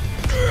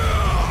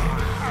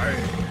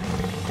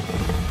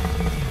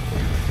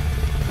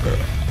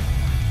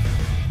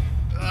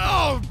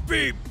 I'll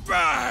be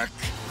back!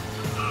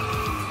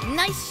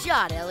 Nice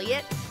shot,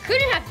 Elliot.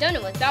 Couldn't have done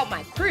it without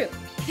my crew.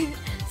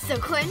 So,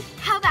 Quinn,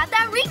 how about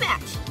that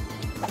rematch?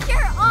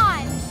 You're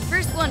on!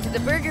 First one to the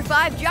Burger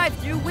 5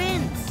 drive-thru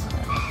wins.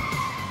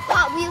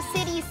 Hot Wheels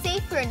City is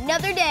safe for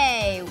another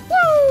day.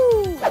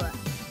 Woo!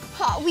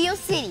 Hot Wheels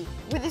City,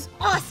 where there's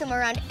awesome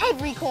around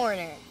every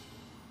corner.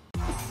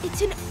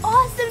 It's an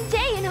awesome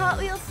day in Hot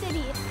Wheels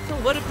City.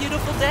 What a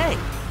beautiful day.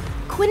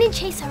 Quinn and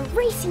Chase are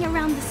racing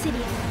around the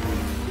city.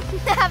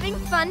 Having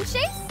fun,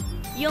 Chase?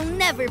 You'll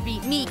never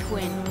beat me,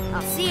 Quinn.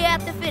 I'll see you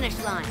at the finish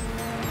line.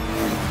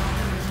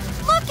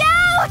 Look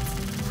out!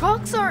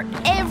 Trucks are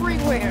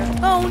everywhere.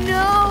 Oh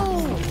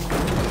no!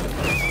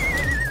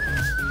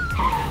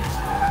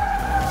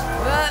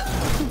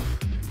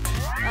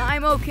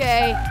 I'm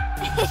okay.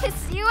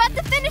 See you at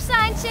the finish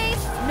line,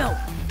 Chase. No,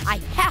 I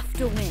have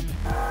to win.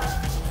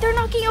 They're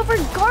knocking over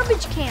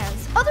garbage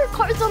cans. Other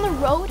cars on the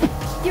road.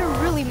 They're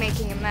really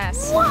making a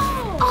mess. Whoa!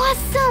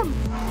 Awesome!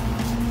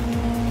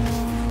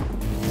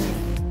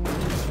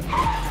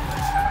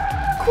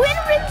 Quinn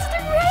wins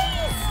the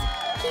race!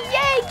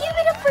 Yay! Give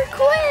it up for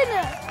Quinn!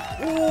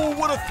 Ooh,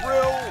 what a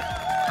thrill!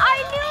 I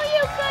knew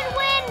you could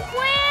win,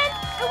 Quinn!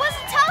 It was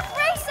a tough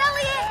race,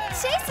 Elliot!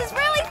 Chase is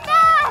really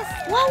fast!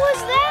 What was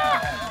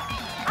that?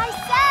 I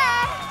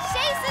said,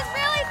 Chase is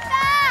really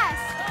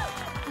fast!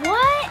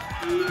 What?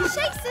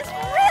 Chase is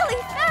really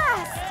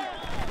fast!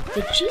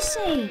 Did she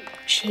say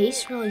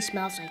Chase really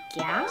smells like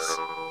gas?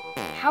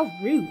 How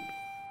rude.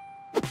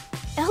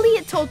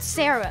 Elliot told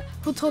Sarah,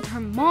 who told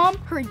her mom,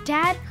 her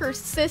dad, her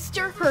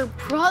sister, her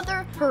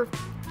brother, her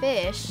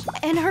fish,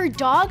 and her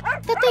dog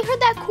that they heard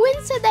that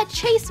Quinn said that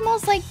Chase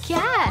smells like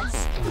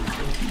gas.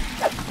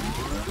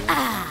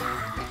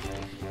 Ah,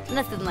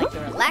 nothing like a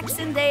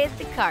relaxing day at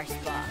the car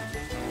spa.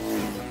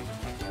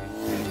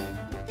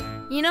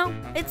 You know,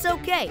 it's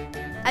okay.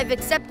 I've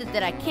accepted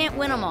that I can't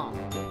win them all.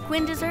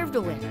 Quinn deserved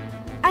a win.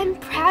 I'm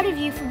proud of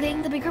you for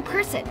being the bigger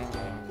person,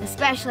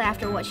 especially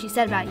after what she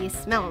said about you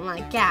smelling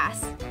like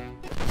gas.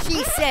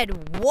 She said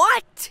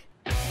what?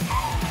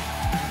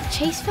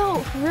 Chase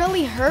felt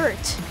really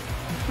hurt.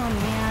 Oh,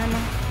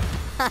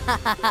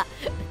 man.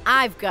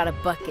 I've got a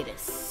bucket of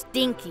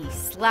stinky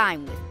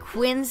slime with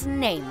Quinn's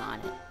name on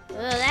it.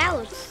 That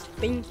looks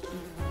stinky.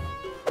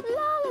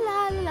 La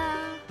la la.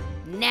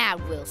 Now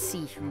we'll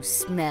see who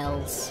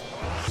smells.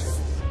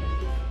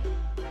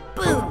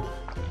 Boom!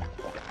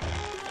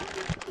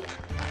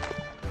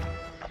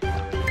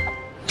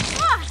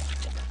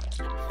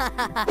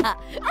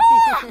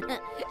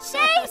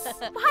 Chase,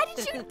 why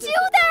did you do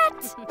that?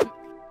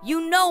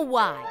 You know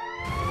why.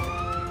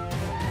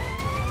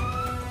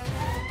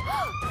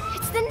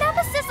 It's the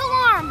Nemesis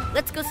alarm.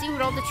 Let's go see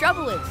what all the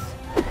trouble is.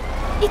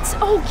 It's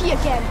Oki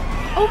again.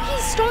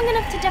 Oki's strong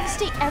enough to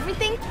devastate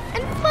everything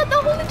and flood the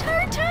whole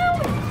entire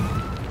town.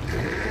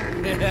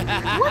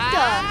 What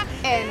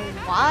the? And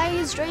why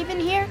is Draven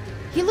here?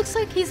 He looks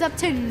like he's up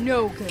to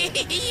no good.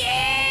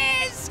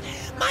 Yes!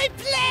 My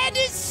plan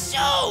is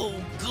so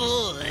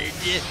good!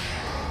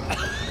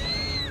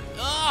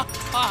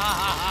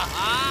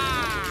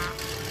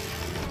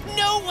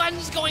 No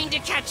one's going to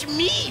catch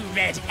me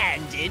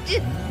red-handed!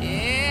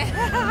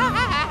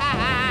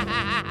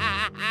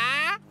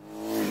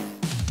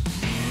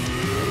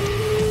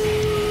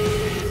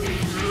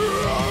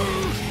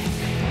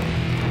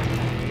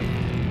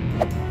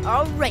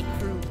 All right,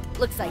 crew.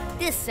 Looks like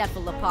this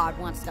cephalopod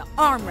wants to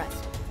arm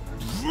wrestle.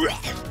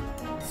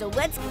 So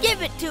let's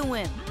give it to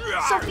him.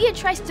 Sophia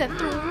tries to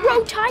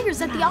throw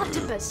tires at the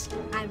octopus.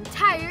 I'm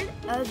tired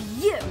of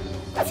you.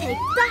 Take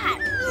that.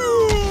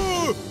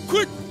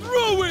 Quit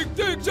throwing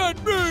things at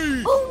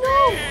me! Oh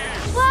no!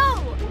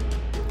 Whoa!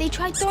 They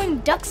tried throwing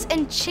ducks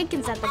and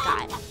chickens at the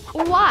guy.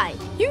 Why?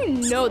 You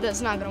know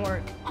that's not gonna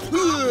work.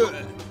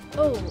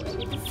 Oh,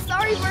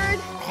 sorry, bird.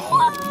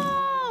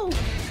 Whoa!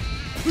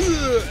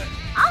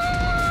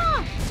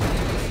 Ah!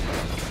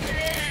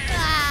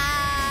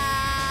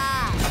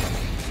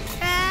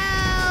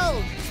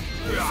 Help!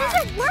 This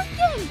isn't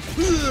working!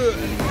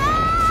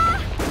 Ah!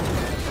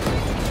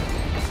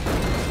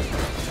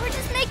 We're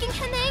just making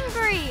him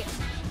angry.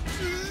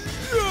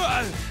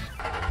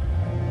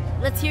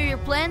 Let's hear your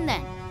plan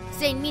then.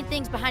 Saying mean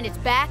things behind its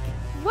back?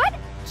 What?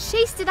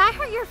 Chase, did I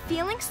hurt your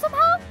feelings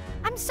somehow?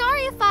 I'm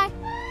sorry if I...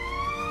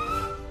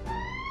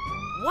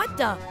 What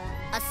the?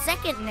 A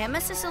second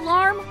nemesis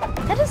alarm?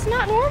 That is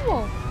not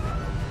normal.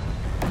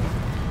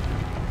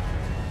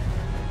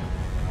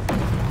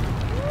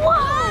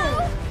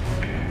 Whoa!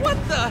 What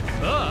the?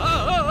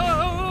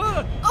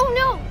 Oh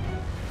no!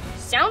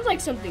 Sounds like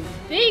something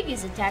big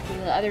is attacking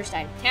the other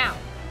side of town.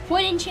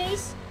 Quinn and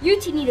Chase, you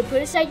two need to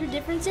put aside your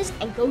differences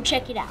and go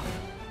check it out.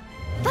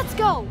 Let's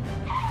go!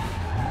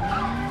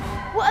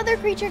 What other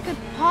creature could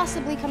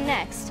possibly come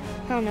next?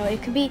 I don't know,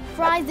 it could be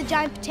Fries the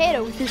giant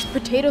potato with his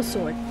potato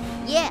sword.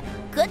 Yeah,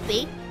 could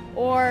be.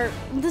 Or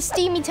the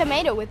steamy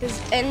tomato with his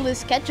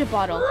endless ketchup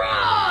bottle.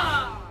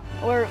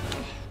 Or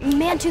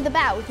Mantu the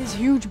bat with his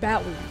huge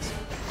bat wings.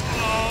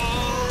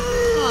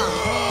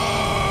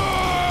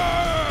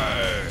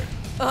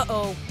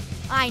 Uh-oh,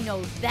 I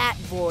know that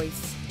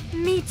voice.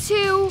 Me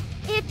too.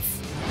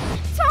 It's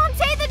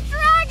Dante the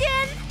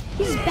dragon!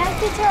 He's back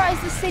to terrorize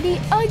the city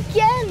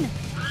again!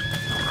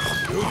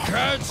 You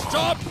can't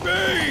stop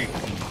me!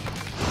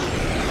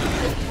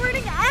 He's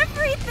burning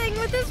everything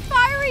with his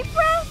fiery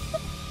breath!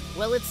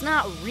 Well, it's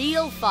not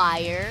real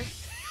fire.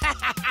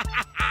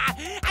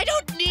 I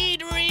don't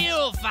need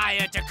real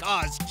fire to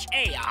cause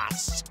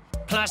chaos.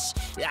 Plus,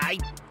 I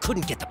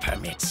couldn't get the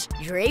permits.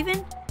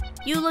 Draven,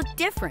 you look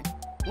different.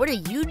 What are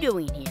you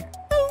doing here?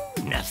 Oh,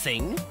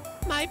 nothing.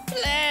 My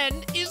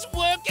plan is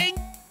working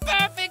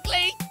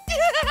perfectly.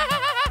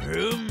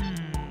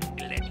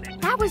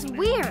 That was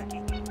weird.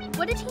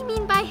 What did he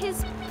mean by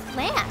his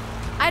plan?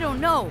 I don't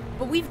know,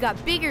 but we've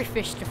got bigger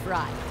fish to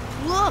fry.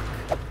 Look!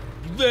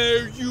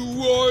 There you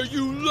are,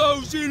 you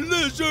lousy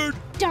lizard!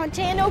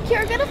 Dante and Oki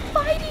are gonna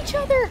fight each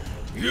other!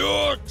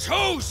 You're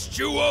toast,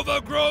 you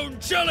overgrown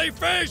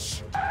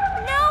jellyfish!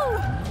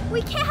 No!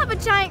 We can't have a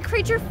giant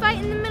creature fight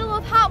in the middle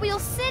of Hot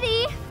Wheels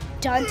City!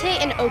 Dante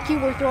and Oki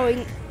were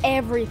throwing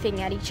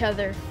everything at each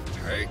other.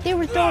 They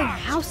were throwing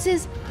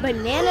houses,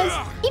 bananas,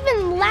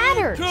 even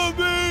ladders.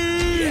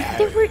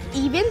 They were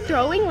even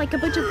throwing like a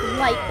bunch of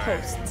light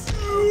posts.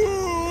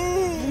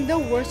 And the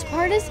worst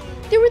part is,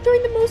 they were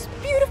throwing the most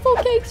beautiful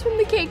cakes from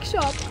the cake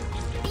shop.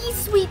 Be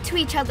sweet to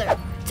each other.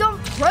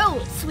 Don't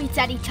throw sweets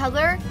at each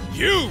other.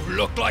 You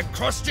look like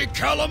crusty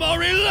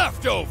calamari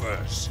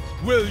leftovers.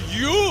 Well,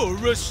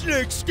 you're a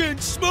snakeskin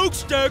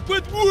smokestack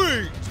with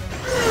wings.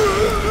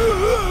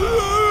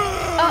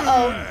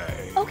 Uh-oh.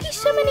 Oki's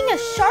summoning a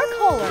shark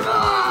hauler.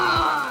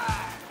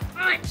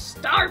 I'm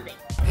starving.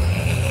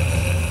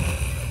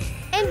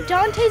 And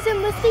Dante's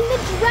enlisting the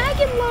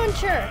dragon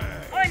launcher.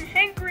 I'm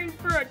hankering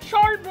for a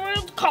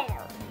charbroiled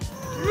car.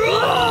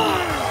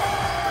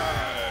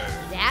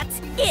 That's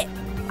it.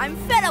 I'm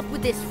fed up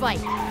with this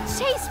fight.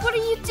 Chase, what are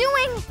you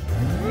doing?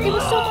 There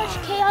was so much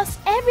chaos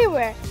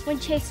everywhere when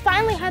Chase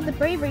finally had the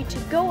bravery to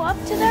go up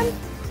to them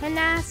and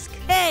ask,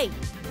 Hey,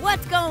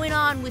 what's going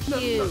on with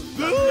you?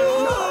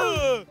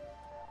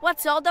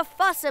 What's all the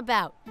fuss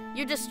about?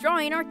 You're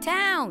destroying our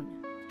town.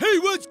 He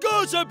was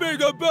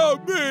gossiping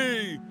about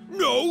me!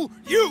 No,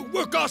 you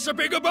were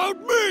gossiping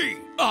about me!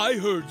 I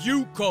heard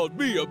you called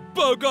me a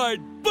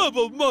bug-eyed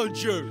bubble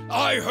muncher.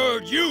 I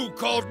heard you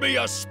called me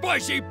a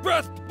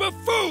spicy-breathed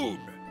buffoon.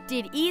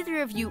 Did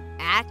either of you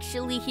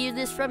actually hear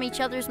this from each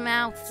other's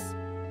mouths?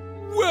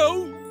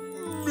 Well,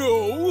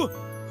 no.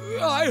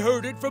 I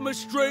heard it from a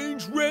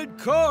strange red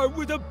car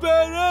with a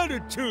bad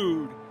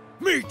attitude.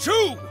 Me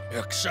too,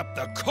 except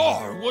the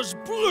car was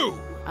blue.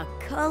 A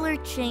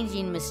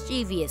color-changing,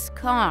 mischievous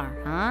car,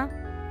 huh?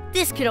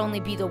 This could only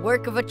be the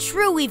work of a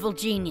true evil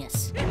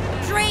genius.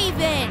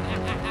 Draven!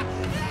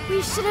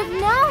 We should have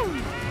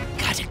known.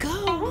 Gotta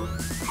go.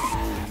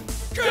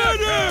 Get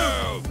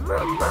him!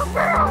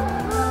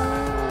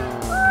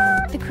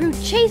 The crew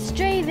chased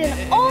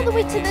Draven all the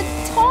way to the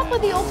top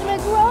of the ultimate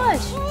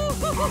garage.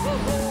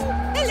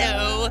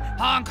 Hello,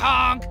 honk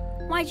honk.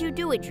 Why'd you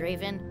do it,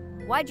 Draven?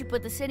 Why'd you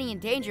put the city in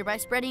danger by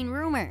spreading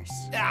rumors?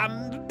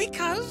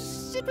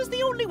 Because it was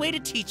the only way to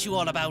teach you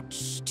all about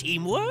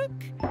teamwork.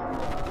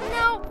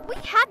 No, we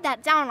had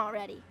that down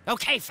already.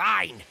 Okay,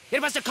 fine.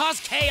 It was to cause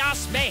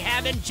chaos,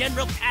 mayhem, and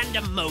general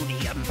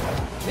pandemonium.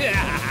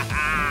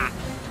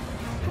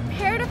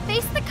 Prepare to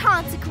face the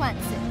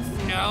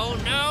consequences. No,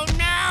 no,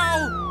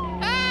 no!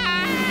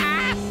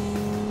 Ah!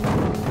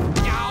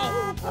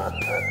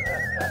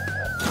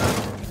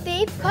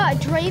 We've caught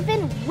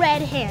Draven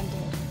red-handed.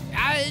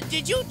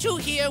 Did you two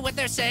hear what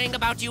they're saying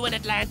about you in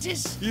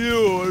Atlantis?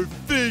 You're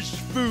fish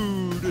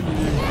food.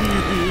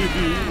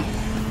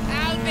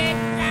 I'll be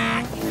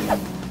back.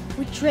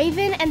 With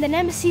Draven and the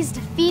Nemesis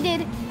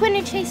defeated, Quinn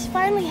and Chase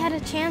finally had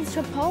a chance to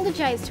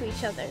apologize to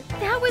each other.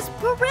 That was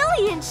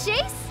brilliant,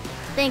 Chase!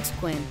 Thanks,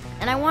 Quinn.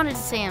 And I wanted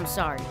to say I'm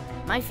sorry.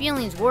 My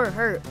feelings were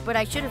hurt, but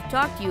I should have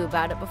talked to you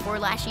about it before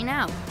lashing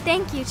out.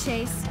 Thank you,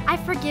 Chase. I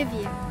forgive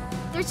you.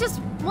 There's just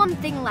one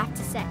thing left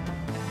to say.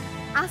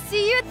 I'll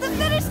see you at the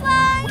finish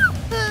line!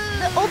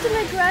 The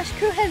Ultimate Garage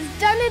Crew has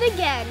done it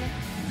again.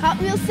 Hot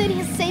Wheels City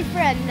is safe for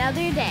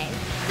another day.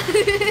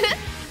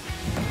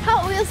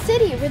 Hot Wheels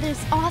City, where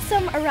there's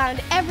awesome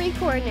around every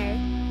corner.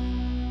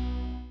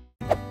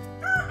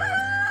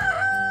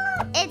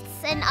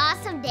 It's an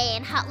awesome day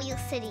in Hot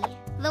Wheels City.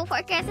 The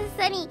forecast is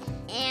sunny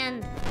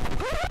and...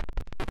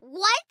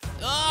 What?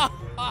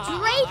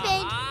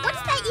 Draven,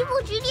 what's that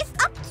evil genius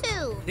up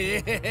to?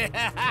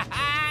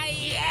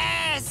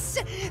 Yes!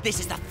 This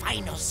is the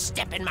final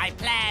step in my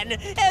plan.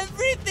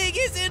 Everything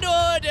is in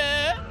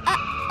order.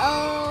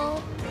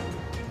 Uh-oh.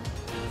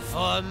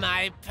 For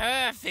my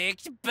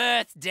perfect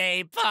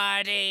birthday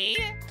party.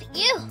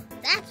 Phew,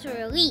 that's a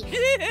relief.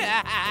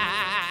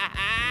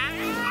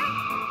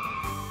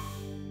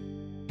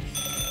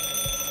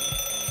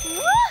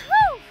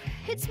 Woohoo!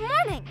 It's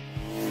morning.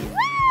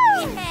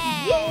 Woo!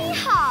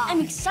 Yeehaw!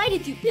 I'm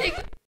excited to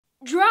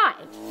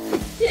drive.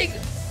 Pig.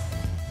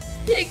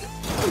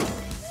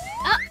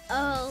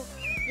 Uh-oh.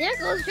 There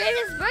goes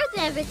Draven's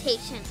birthday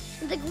invitation.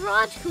 The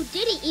garage crew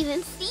didn't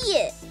even see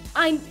it.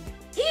 I'm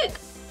pig.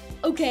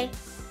 Okay.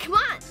 Come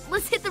on,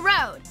 let's hit the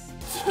road.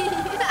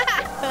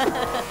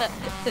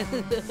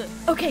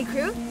 Okay,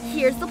 crew,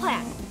 here's the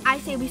plan. I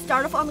say we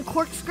start off on the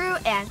corkscrew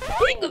and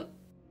Pig.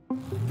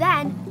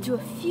 then do a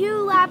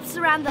few laps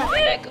around the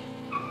Pig.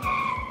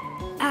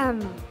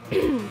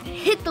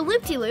 hit the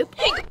loop-de-loop.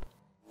 Pig.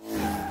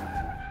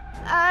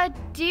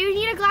 Do you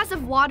need a glass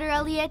of water,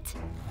 Elliot?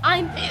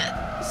 I'm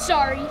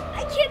sorry.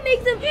 I can't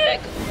make them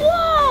pig.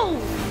 Whoa!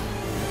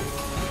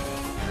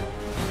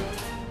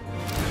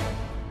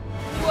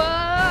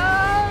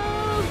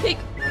 Whoa! Pig.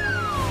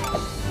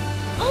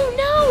 Oh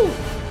no!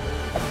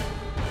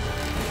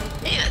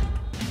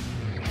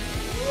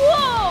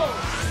 Whoa!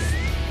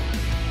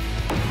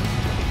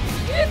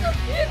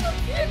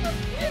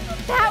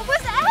 That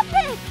was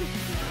epic!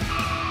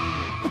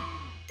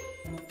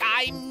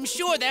 I'm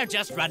sure they're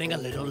just running a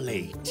little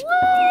late.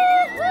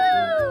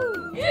 Woohoo!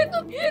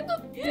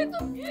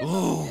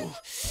 Ooh,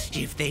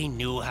 if they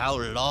knew how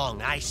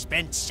long I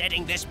spent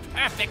setting this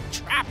perfect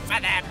trap for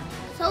them.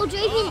 So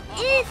Draven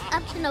is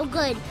up to no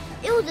good.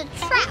 It was a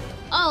trap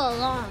all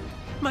along.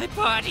 My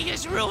party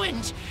is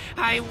ruined.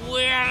 I will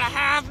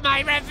have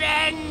my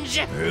revenge.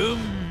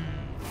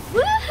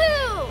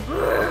 Woohoo!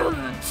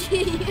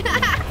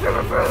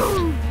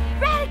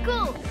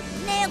 Radical!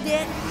 Nailed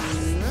it!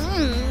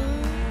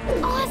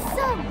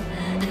 Awesome!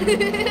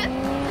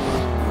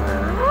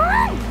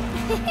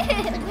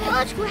 The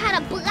garage crew had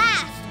a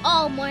blast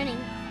all morning.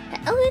 The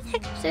other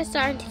hiccups are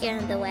starting to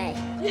get in the way.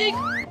 Pig.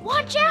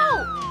 Watch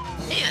out!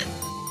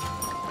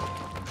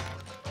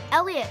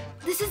 Elliot,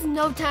 this is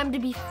no time to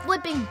be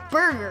flipping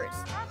burgers.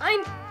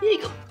 I'm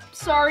pig.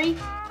 Sorry.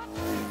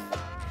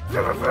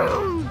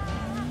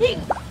 Pig.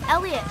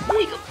 Elliot.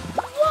 Pig.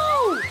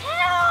 Whoa!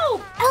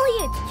 Help!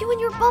 Elliot, you and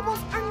your bubbles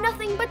are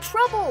nothing but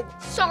trouble.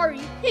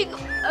 Sorry. Pig.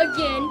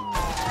 Again.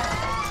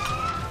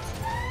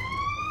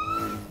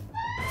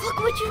 Look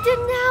what you did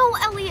now,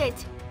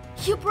 Elliot.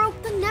 You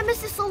broke the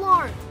Nemesis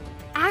alarm.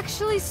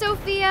 Actually,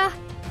 Sophia,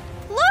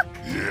 look.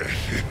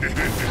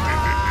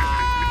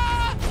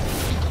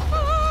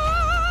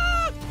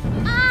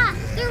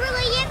 There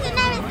really is a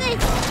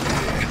Nemesis!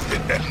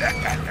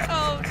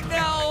 Oh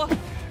no!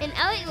 And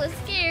Elliot was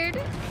scared.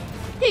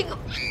 Pig.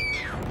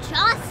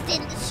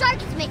 Justin, the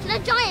shark is making a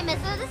giant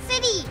mess of the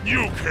city!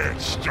 You can't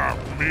stop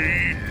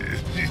me.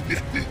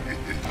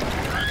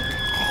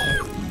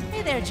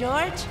 Hey there,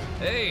 George.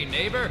 Hey,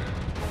 neighbor.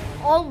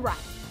 All right,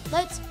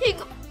 let's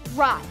Pig.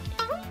 ride.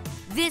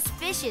 This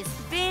fish is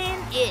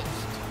finished.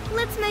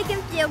 Let's make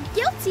him feel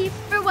guilty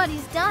for what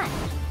he's done.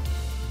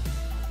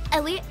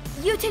 Elliot,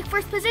 you take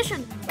first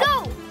position.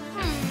 Go!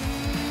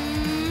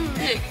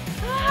 Pig.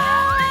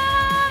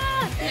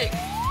 Pig.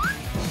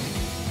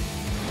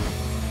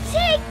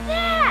 Take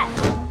that!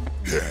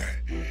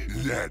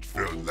 That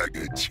felt like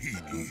a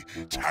teeny,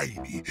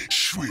 tiny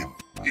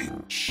shrimp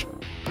pinch.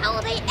 How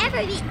will they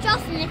ever beat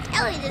Justin if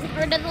Elliot is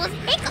heard of those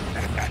hiccups?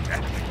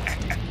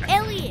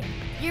 Elliot,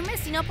 you're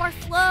messing up our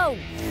flow.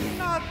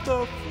 Not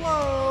the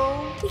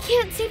flow. We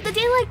can't save the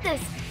day like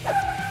this.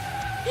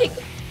 Pig.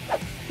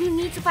 We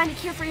need to find a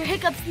cure for your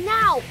hiccups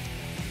now.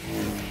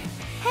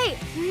 Hey,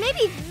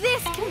 maybe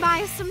this can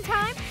buy us some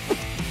time.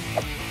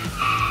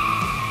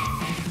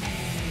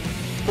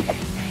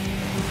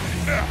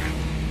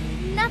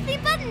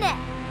 Nothing but net.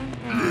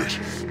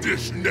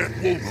 This net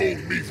won't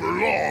hold me for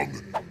long.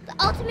 The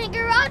Ultimate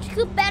Garage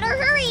Crew better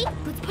hurry!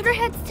 Let's put our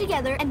heads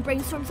together and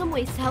brainstorm some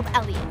ways to help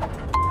Elliot.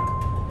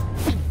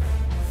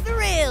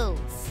 Thrills.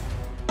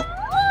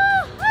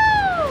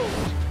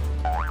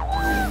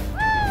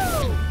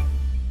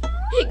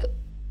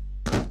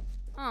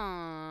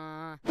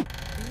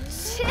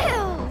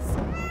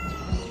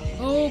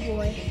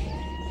 boy.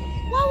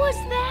 What was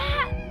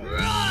that?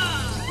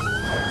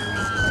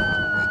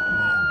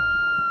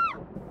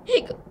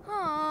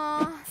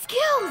 Aww.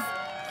 Skills!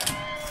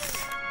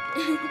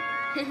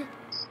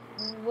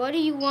 What do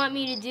you want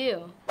me to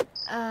do?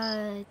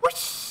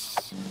 Whoosh!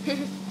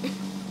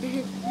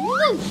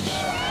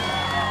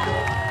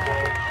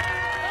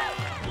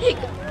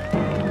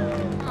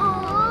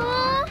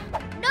 Aww.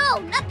 No,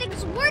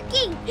 nothing's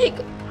working.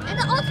 And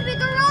the Ultimate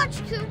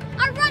Garage Crew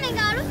are running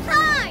out of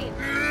time.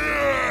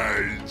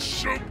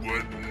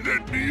 Someone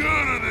let me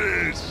out of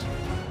this.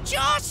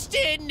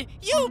 Justin,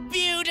 you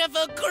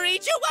beautiful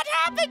creature, what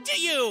happened to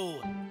you?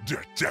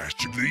 The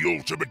dash of the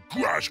Ultimate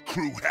Garage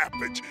Crew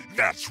happened,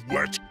 that's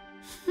what.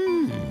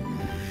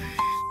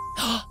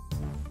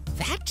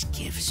 That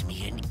gives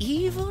me an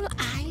evil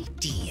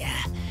idea.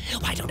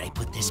 Why don't I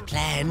put this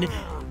plan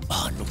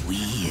on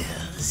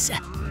wheels?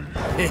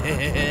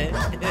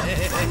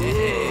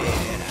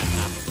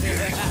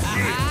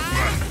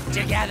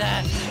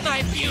 Together,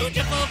 my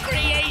beautiful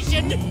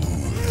creation,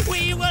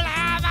 we will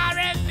have our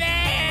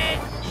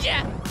revenge!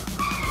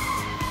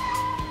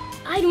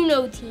 I don't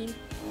know, team.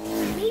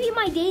 Maybe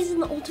my days in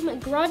the Ultimate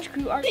Garage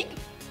Crew are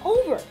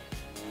over.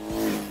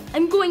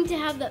 I'm going to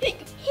have the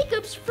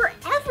hiccups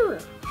forever.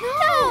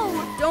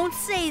 No! Don't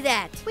say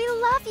that. We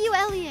love you,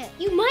 Elliot.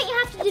 You might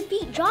have to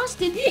defeat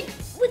Justin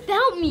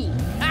without me.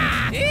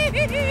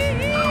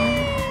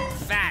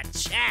 Fat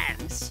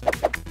chance.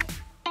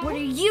 What are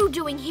you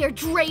doing here,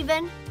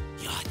 Draven?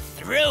 You're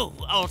through,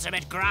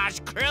 Ultimate Garage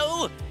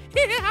Crew.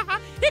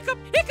 Hiccup,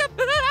 hiccup.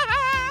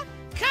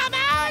 Come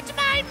out,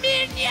 my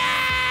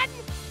minion!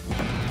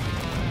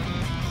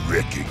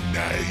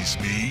 Recognize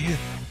me?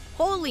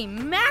 Holy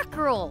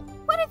mackerel!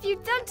 What have you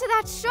done to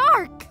that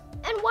shark?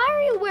 And why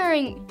are you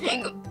wearing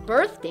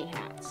birthday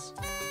hats?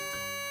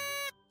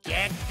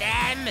 Get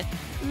them!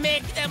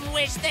 Make them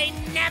wish they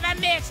never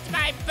missed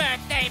my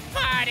birthday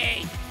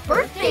party!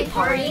 Birthday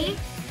party?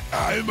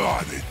 I'm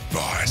on it,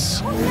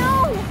 boss. Oh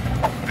no!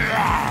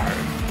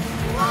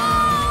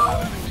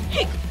 Whoa!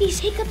 These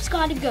hiccups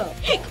gotta go.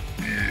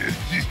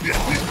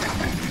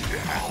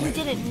 We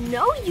didn't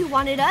know you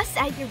wanted us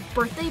at your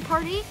birthday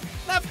party.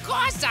 Of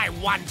course I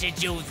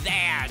wanted you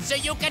there, so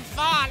you could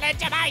fall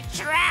into my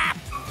trap!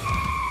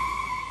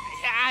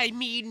 I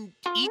mean,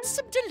 eat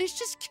some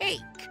delicious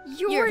cake.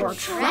 Your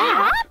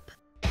trap?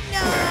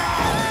 No!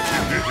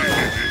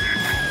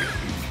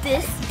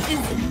 This is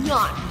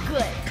not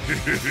good.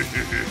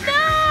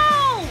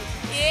 No!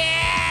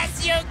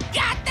 Yes, you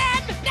got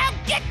them! Now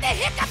get the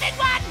hiccuping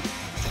one!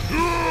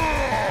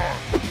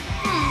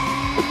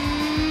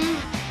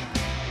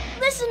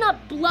 Listen up,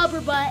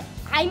 blubberbutt.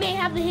 I may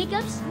have the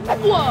hiccups.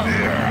 Whoa!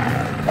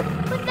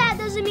 But that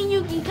doesn't mean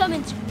you can come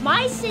into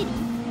my city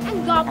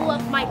and gobble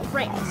up my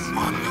friends.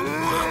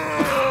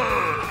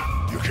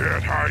 You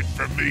can't hide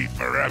from me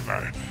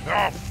forever.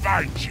 I'll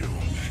find you.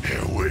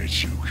 Where'd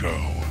you go?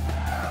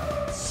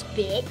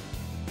 Spit.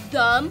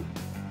 Thumb.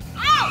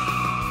 Ow!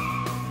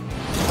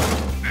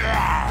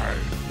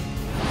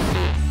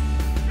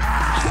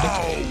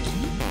 Whoa!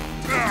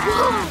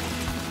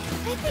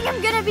 I think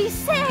I'm gonna be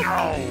sick.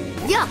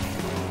 Yuck!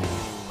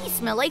 You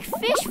smell like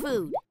fish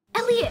food.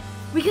 Elliot,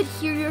 we could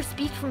hear your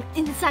speech from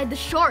inside the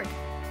shark.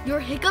 Your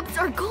hiccups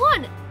are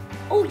gone.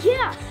 Oh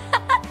yeah,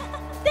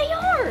 they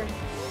are.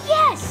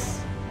 Yes.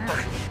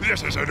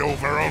 This isn't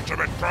over,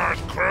 Ultimate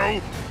Garage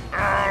Crew.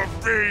 I'll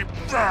be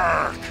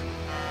back.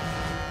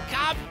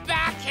 Come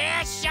back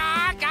here,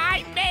 shark!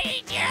 I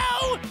made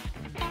you!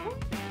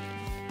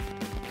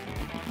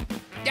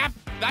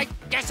 I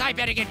guess I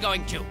better get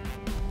going too.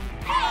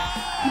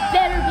 You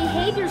better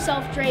behave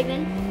yourself,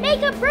 Draven.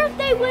 Make a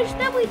birthday wish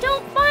that we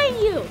don't find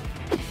you.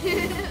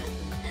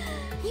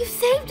 You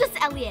saved us,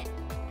 Elliot.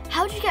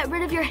 How'd you get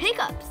rid of your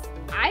hiccups?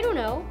 I don't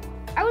know.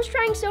 I was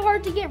trying so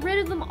hard to get rid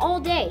of them all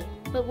day.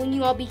 But when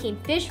you all became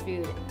fish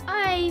food,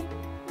 I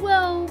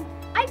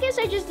guess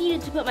I just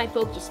needed to put my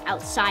focus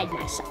outside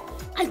myself.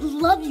 I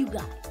love you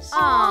guys.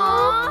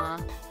 Aww.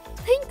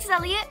 Thanks,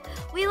 Elliot.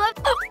 We love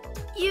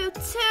you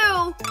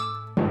too.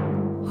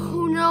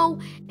 Oh no,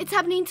 it's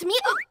happening to me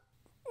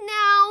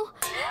now.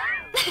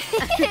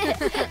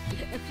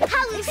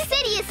 Hollow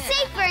City is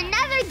safe for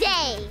another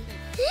day.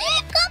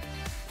 Hiccup!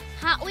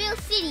 Hot Wheels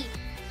City,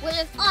 where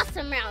there's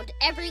awesome around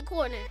every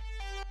corner.